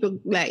hope people,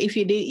 like, if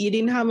you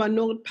didn't have a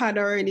notepad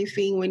or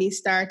anything when you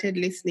started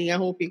listening, I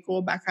hope you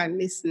go back and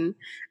listen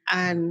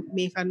and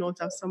make a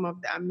note of some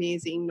of the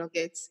amazing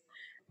nuggets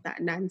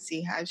that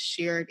Nancy has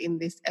shared in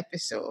this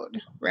episode.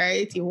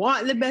 Right? You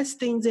want the best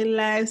things in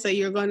life, so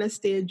you're gonna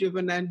stay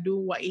driven and do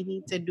what you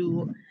need to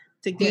do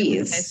to get the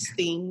best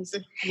things.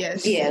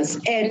 Yes.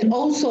 And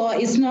also,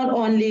 it's not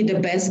only the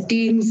best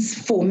things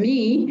for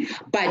me,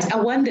 but I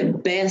want the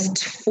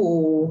best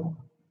for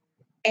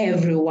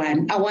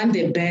everyone. I want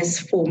the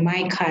best for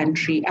my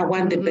country. I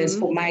want the best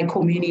for my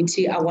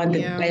community. I want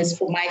the best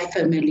for my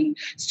family.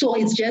 So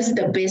it's just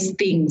the best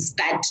things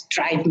that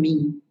drive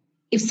me.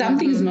 If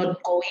something is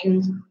not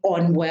going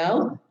on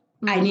well,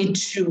 I need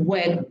to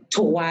work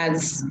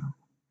towards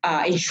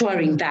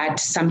ensuring that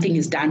something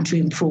is done to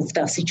improve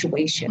the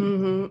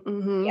situation.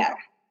 Yeah.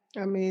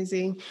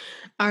 Amazing.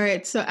 All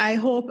right. So I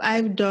hope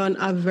I've done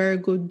a very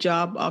good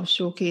job of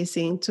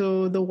showcasing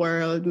to the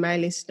world, my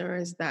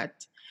listeners,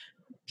 that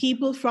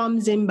people from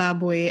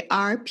Zimbabwe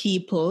are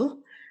people.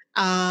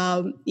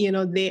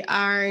 They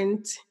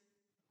aren't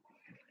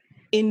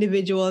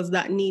individuals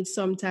that need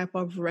some type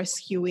of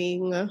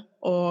rescuing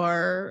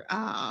or,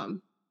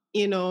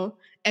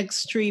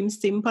 extreme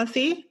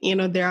sympathy.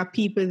 There are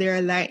people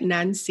there like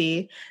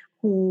Nancy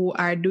who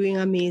are doing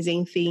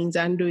amazing things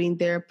and doing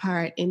their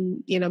part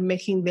in,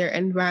 making their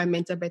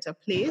environment a better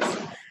place.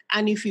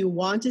 And if you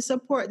want to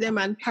support them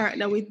and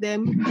partner with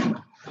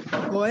them,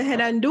 go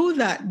ahead and do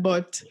that.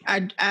 But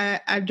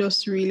I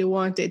just really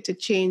wanted to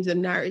change the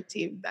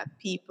narrative that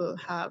people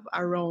have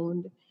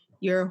around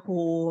your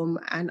home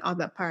and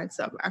other parts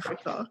of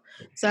Africa.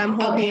 So I'm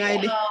hoping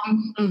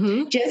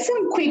Just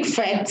some quick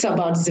facts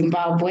about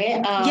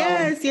Zimbabwe.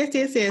 Yes.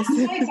 I'm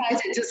so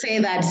excited to say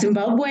that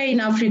Zimbabwe in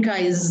Africa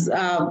is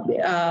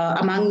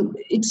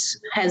it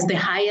has the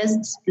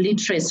highest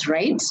literacy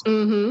rate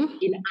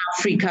in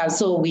Africa.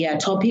 So we are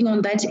topping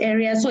on that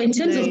area. So in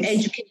terms of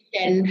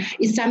education,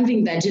 it's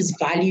something that is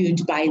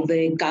valued by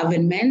the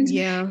government.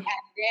 Yeah.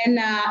 And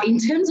in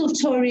terms of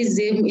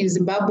tourism in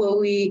Zimbabwe,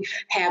 we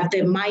have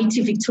the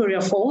mighty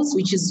Victoria Falls,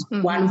 which is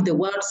one of the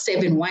world's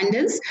 7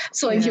 wonders.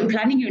 So if you're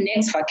planning your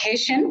next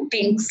vacation,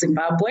 think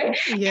Zimbabwe.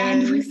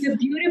 Yes. And with the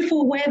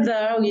beautiful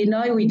weather, we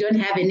don't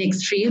have any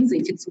extremes.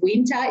 If it's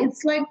winter,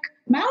 it's like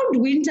mild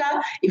winter.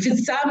 If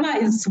it's summer,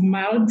 it's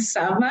mild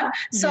summer.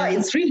 So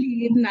it's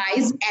really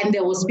nice. And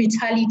the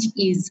hospitality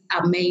is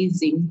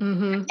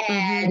amazing.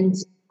 And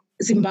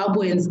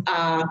Zimbabweans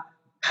are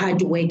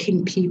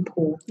hardworking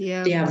people.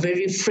 Yeah. They are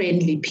very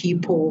friendly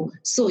people.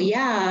 So we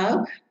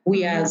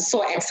are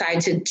so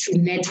excited to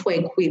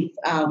network with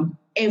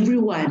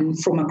everyone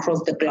from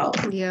across the globe.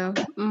 Yeah.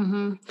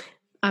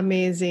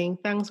 Amazing.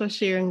 Thanks for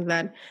sharing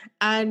that.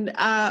 And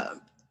I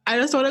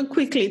just want to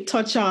quickly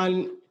touch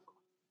on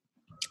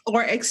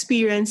our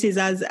experiences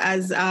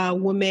as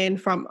women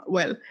from,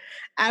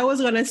 I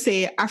was going to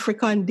say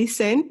African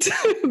descent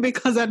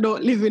because I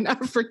don't live in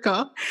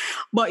Africa,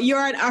 but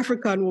you're an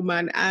African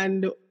woman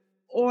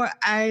or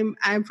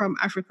I'm from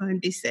African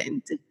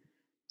descent.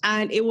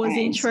 And it was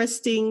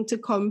interesting to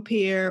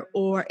compare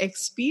our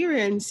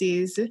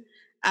experiences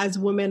as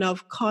women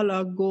of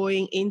color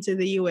going into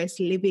the US,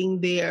 living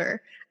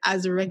there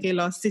as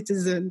regular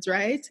citizens,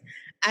 right?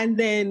 And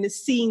then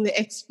seeing the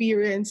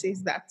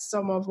experiences that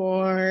some of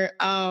our,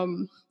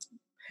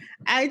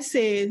 I'd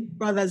say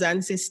brothers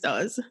and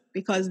sisters,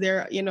 because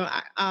they're,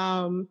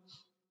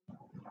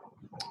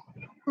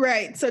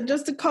 right. So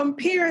just to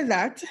compare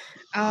that,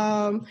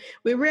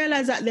 we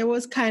realized that there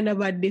was kind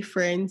of a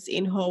difference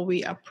in how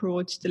we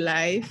approached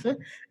life.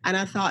 And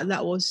I thought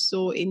that was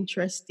so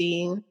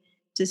interesting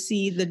to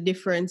see the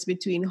difference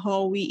between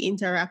how we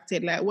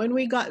interacted. Like when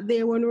we got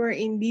there, when we were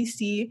in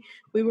DC,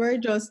 we were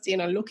just,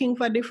 looking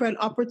for different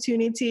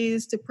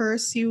opportunities to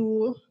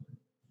pursue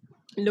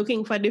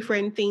looking for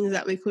different things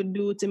that we could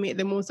do to make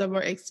the most of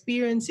our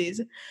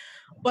experiences.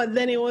 But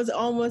then it was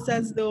almost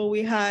as though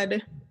we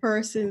had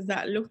persons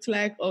that looked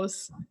like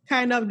us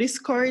kind of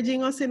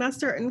discouraging us in a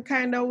certain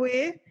kind of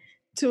way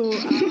to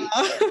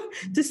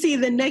to see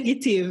the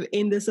negative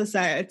in the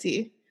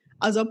society,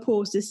 as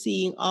opposed to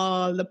seeing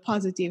all the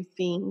positive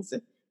things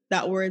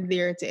that were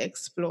there to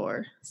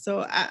explore.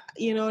 So,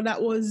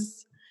 that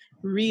was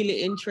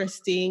really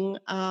interesting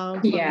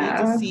for me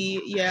to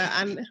see. Yeah,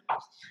 and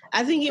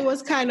I think it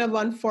was kind of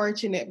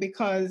unfortunate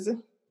because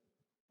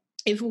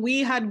if we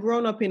had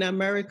grown up in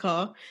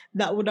America,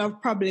 that would have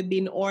probably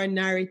been our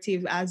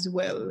narrative as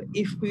well,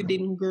 if we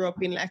didn't grow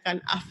up in like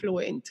an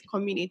affluent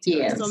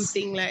community or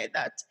something like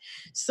that.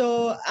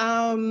 So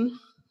I'm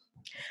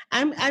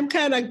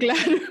kind of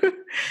glad.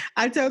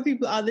 I tell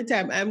people all the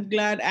time, I'm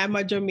glad I'm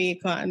a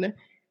Jamaican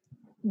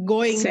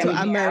going to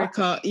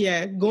America.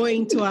 Yeah,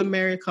 going to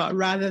America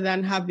rather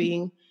than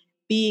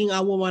being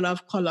a woman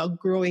of color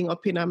growing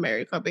up in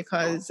America,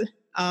 because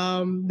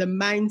the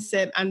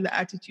mindset and the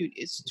attitude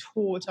is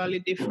totally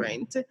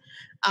different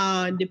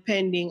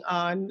depending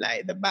on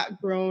like the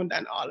background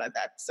and all of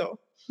that. So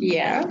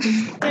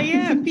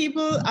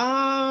people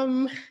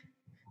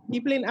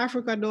in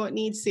Africa don't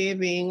need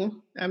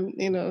saving.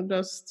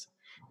 Just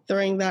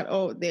throwing that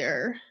out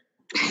there.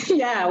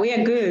 Yeah, we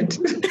are good.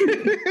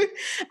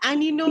 And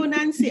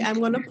Nancy,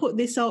 I'm going to put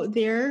this out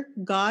there.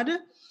 God,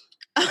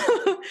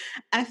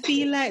 I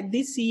feel like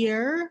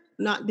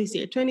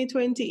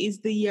 2020 is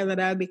the year that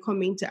I'll be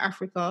coming to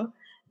Africa.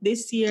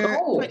 This year,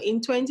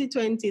 in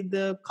 2020,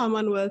 the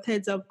Commonwealth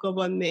Heads of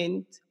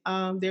Government,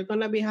 they're going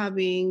to be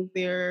having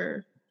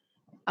their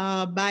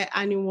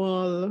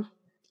biannual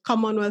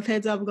Commonwealth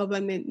Heads of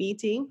Government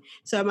meeting.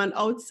 So I'm an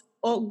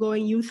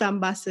outgoing youth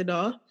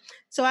ambassador.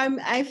 So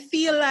I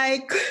feel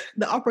like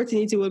the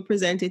opportunity will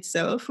present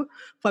itself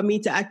for me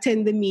to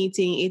attend the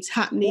meeting. It's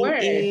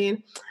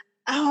happening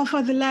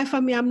for the life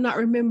of me, I'm not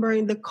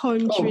remembering the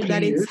country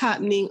that it's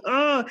happening.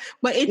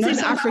 But it's in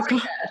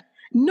Africa.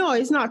 No,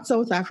 it's not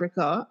South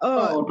Africa.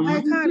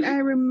 Why can't I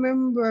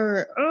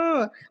remember?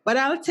 But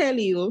I'll tell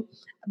you.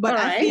 But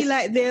I feel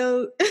like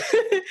they'll.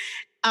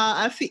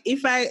 I think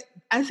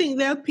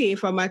they'll pay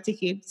for my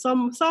ticket.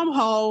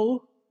 Somehow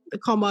the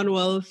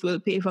Commonwealth will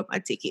pay for my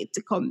ticket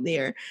to come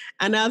there,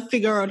 and I'll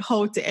figure out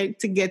how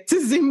to get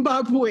to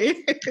Zimbabwe.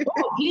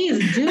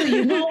 Please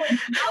do. Now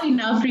in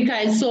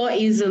Africa, it's so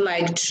easy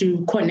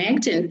to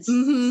connect, and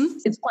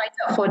it's quite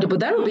affordable.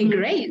 That would be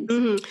great.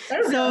 That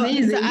would be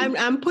amazing. So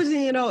I'm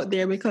putting it out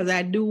there because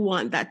I do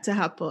want that to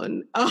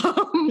happen.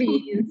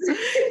 Please.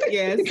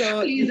 Yeah.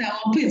 So please, I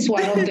hope it's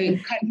one of the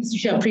countries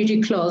which are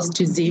pretty close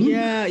to Zim.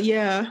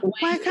 Yeah.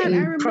 Why can't I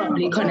remember?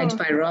 Probably connect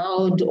by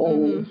road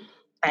or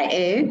by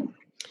air.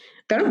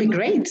 That would be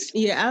great.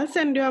 Yeah, I'll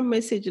send you a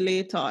message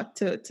later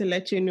to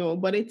let you know.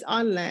 But it's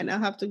online. I'll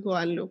have to go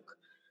and look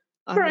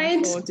on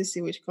the phone to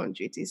see which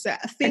country it is. So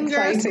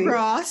fingers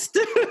crossed.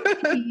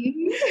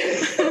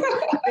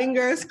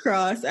 Fingers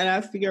crossed, and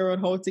I'll figure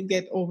out how to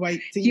get over to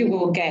you. You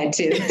will get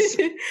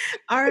it.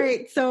 All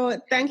right. So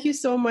thank you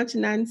so much,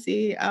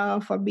 Nancy,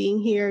 for being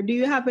here. Do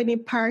you have any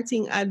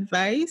parting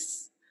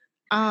advice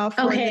for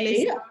the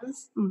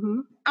listeners?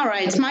 All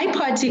right. My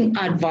parting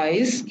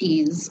advice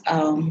is...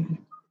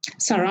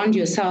 surround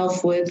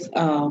yourself with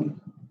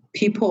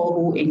people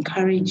who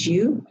encourage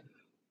you,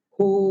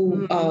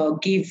 who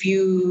give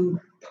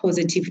you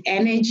positive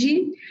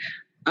energy,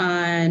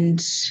 and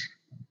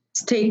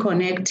stay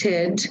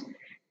connected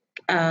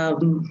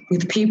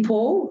with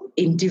people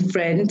in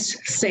different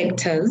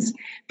sectors,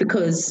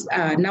 because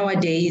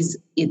nowadays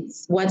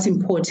what's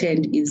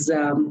important is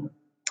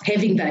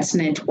having that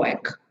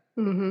network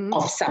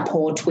of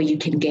support where you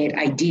can get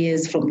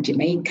ideas from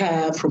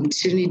Jamaica, from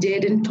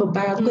Trinidad and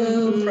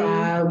Tobago,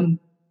 from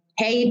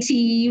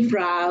Haiti,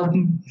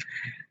 from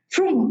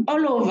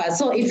all over.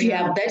 So if you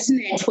have that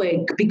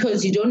network,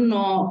 because you don't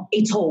know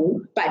it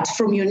all, but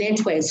from your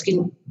networks you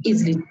can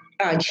easily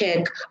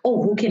check,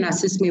 who can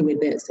assist me with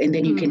this? And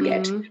then you can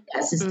get the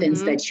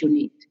assistance that you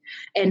need.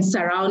 And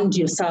surround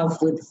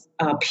yourself with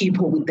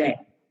people with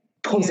that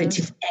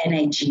positive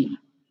energy.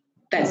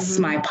 That's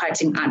my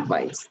parting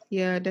advice.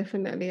 Yeah,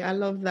 definitely. I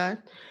love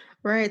that.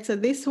 Right. So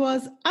this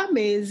was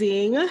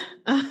amazing.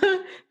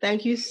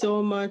 Thank you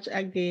so much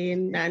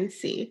again,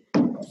 Nancy.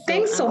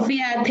 Thanks,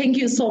 Sophia. Thank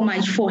you so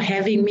much for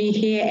having me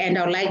here. And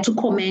I'd like to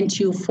commend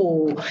you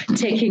for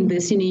taking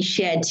this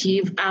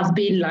initiative. I've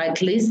been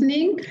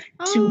listening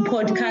to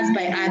podcasts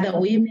by other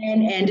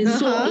women, and it's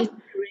so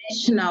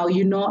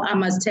inspirational. I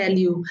must tell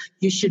you,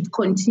 you should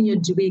continue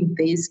doing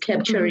this,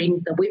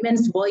 capturing the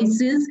women's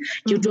voices.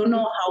 You don't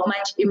know how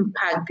much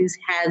impact this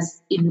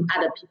has in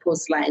other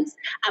people's lives.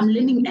 I'm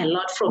learning a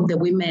lot from the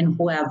women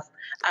who have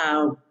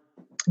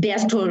their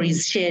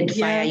stories shared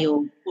via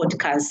your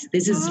podcast.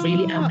 This is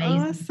really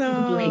amazing.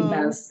 Awesome. Doing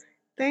this.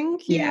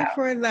 Thank you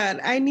for that.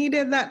 I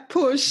needed that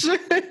push.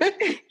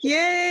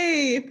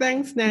 Yay.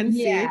 Thanks,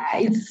 Nancy. Yeah,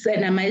 it's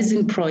an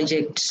amazing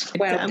project.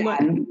 Well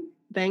done.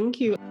 Thank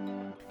you.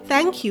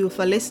 Thank you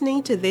for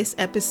listening to this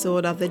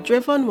episode of the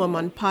Driven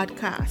Woman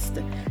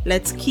podcast.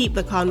 Let's keep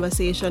the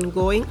conversation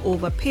going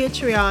over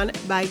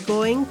Patreon by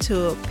going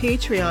to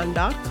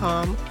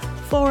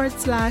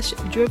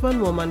patreon.com/Driven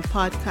Woman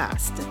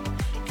podcast.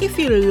 If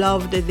you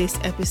loved this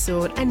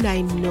episode, and I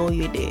know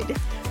you did,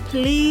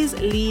 please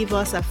leave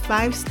us a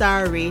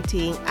 5-star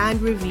rating and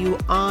review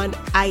on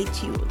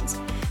iTunes.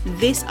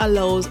 This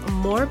allows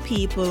more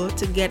people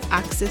to get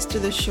access to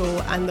the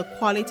show and the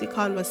quality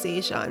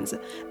conversations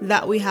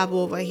that we have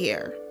over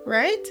here,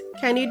 right?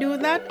 Can you do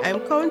that? I'm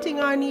counting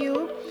on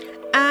you.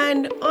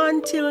 And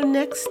until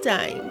next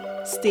time,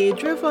 stay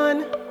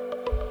driven.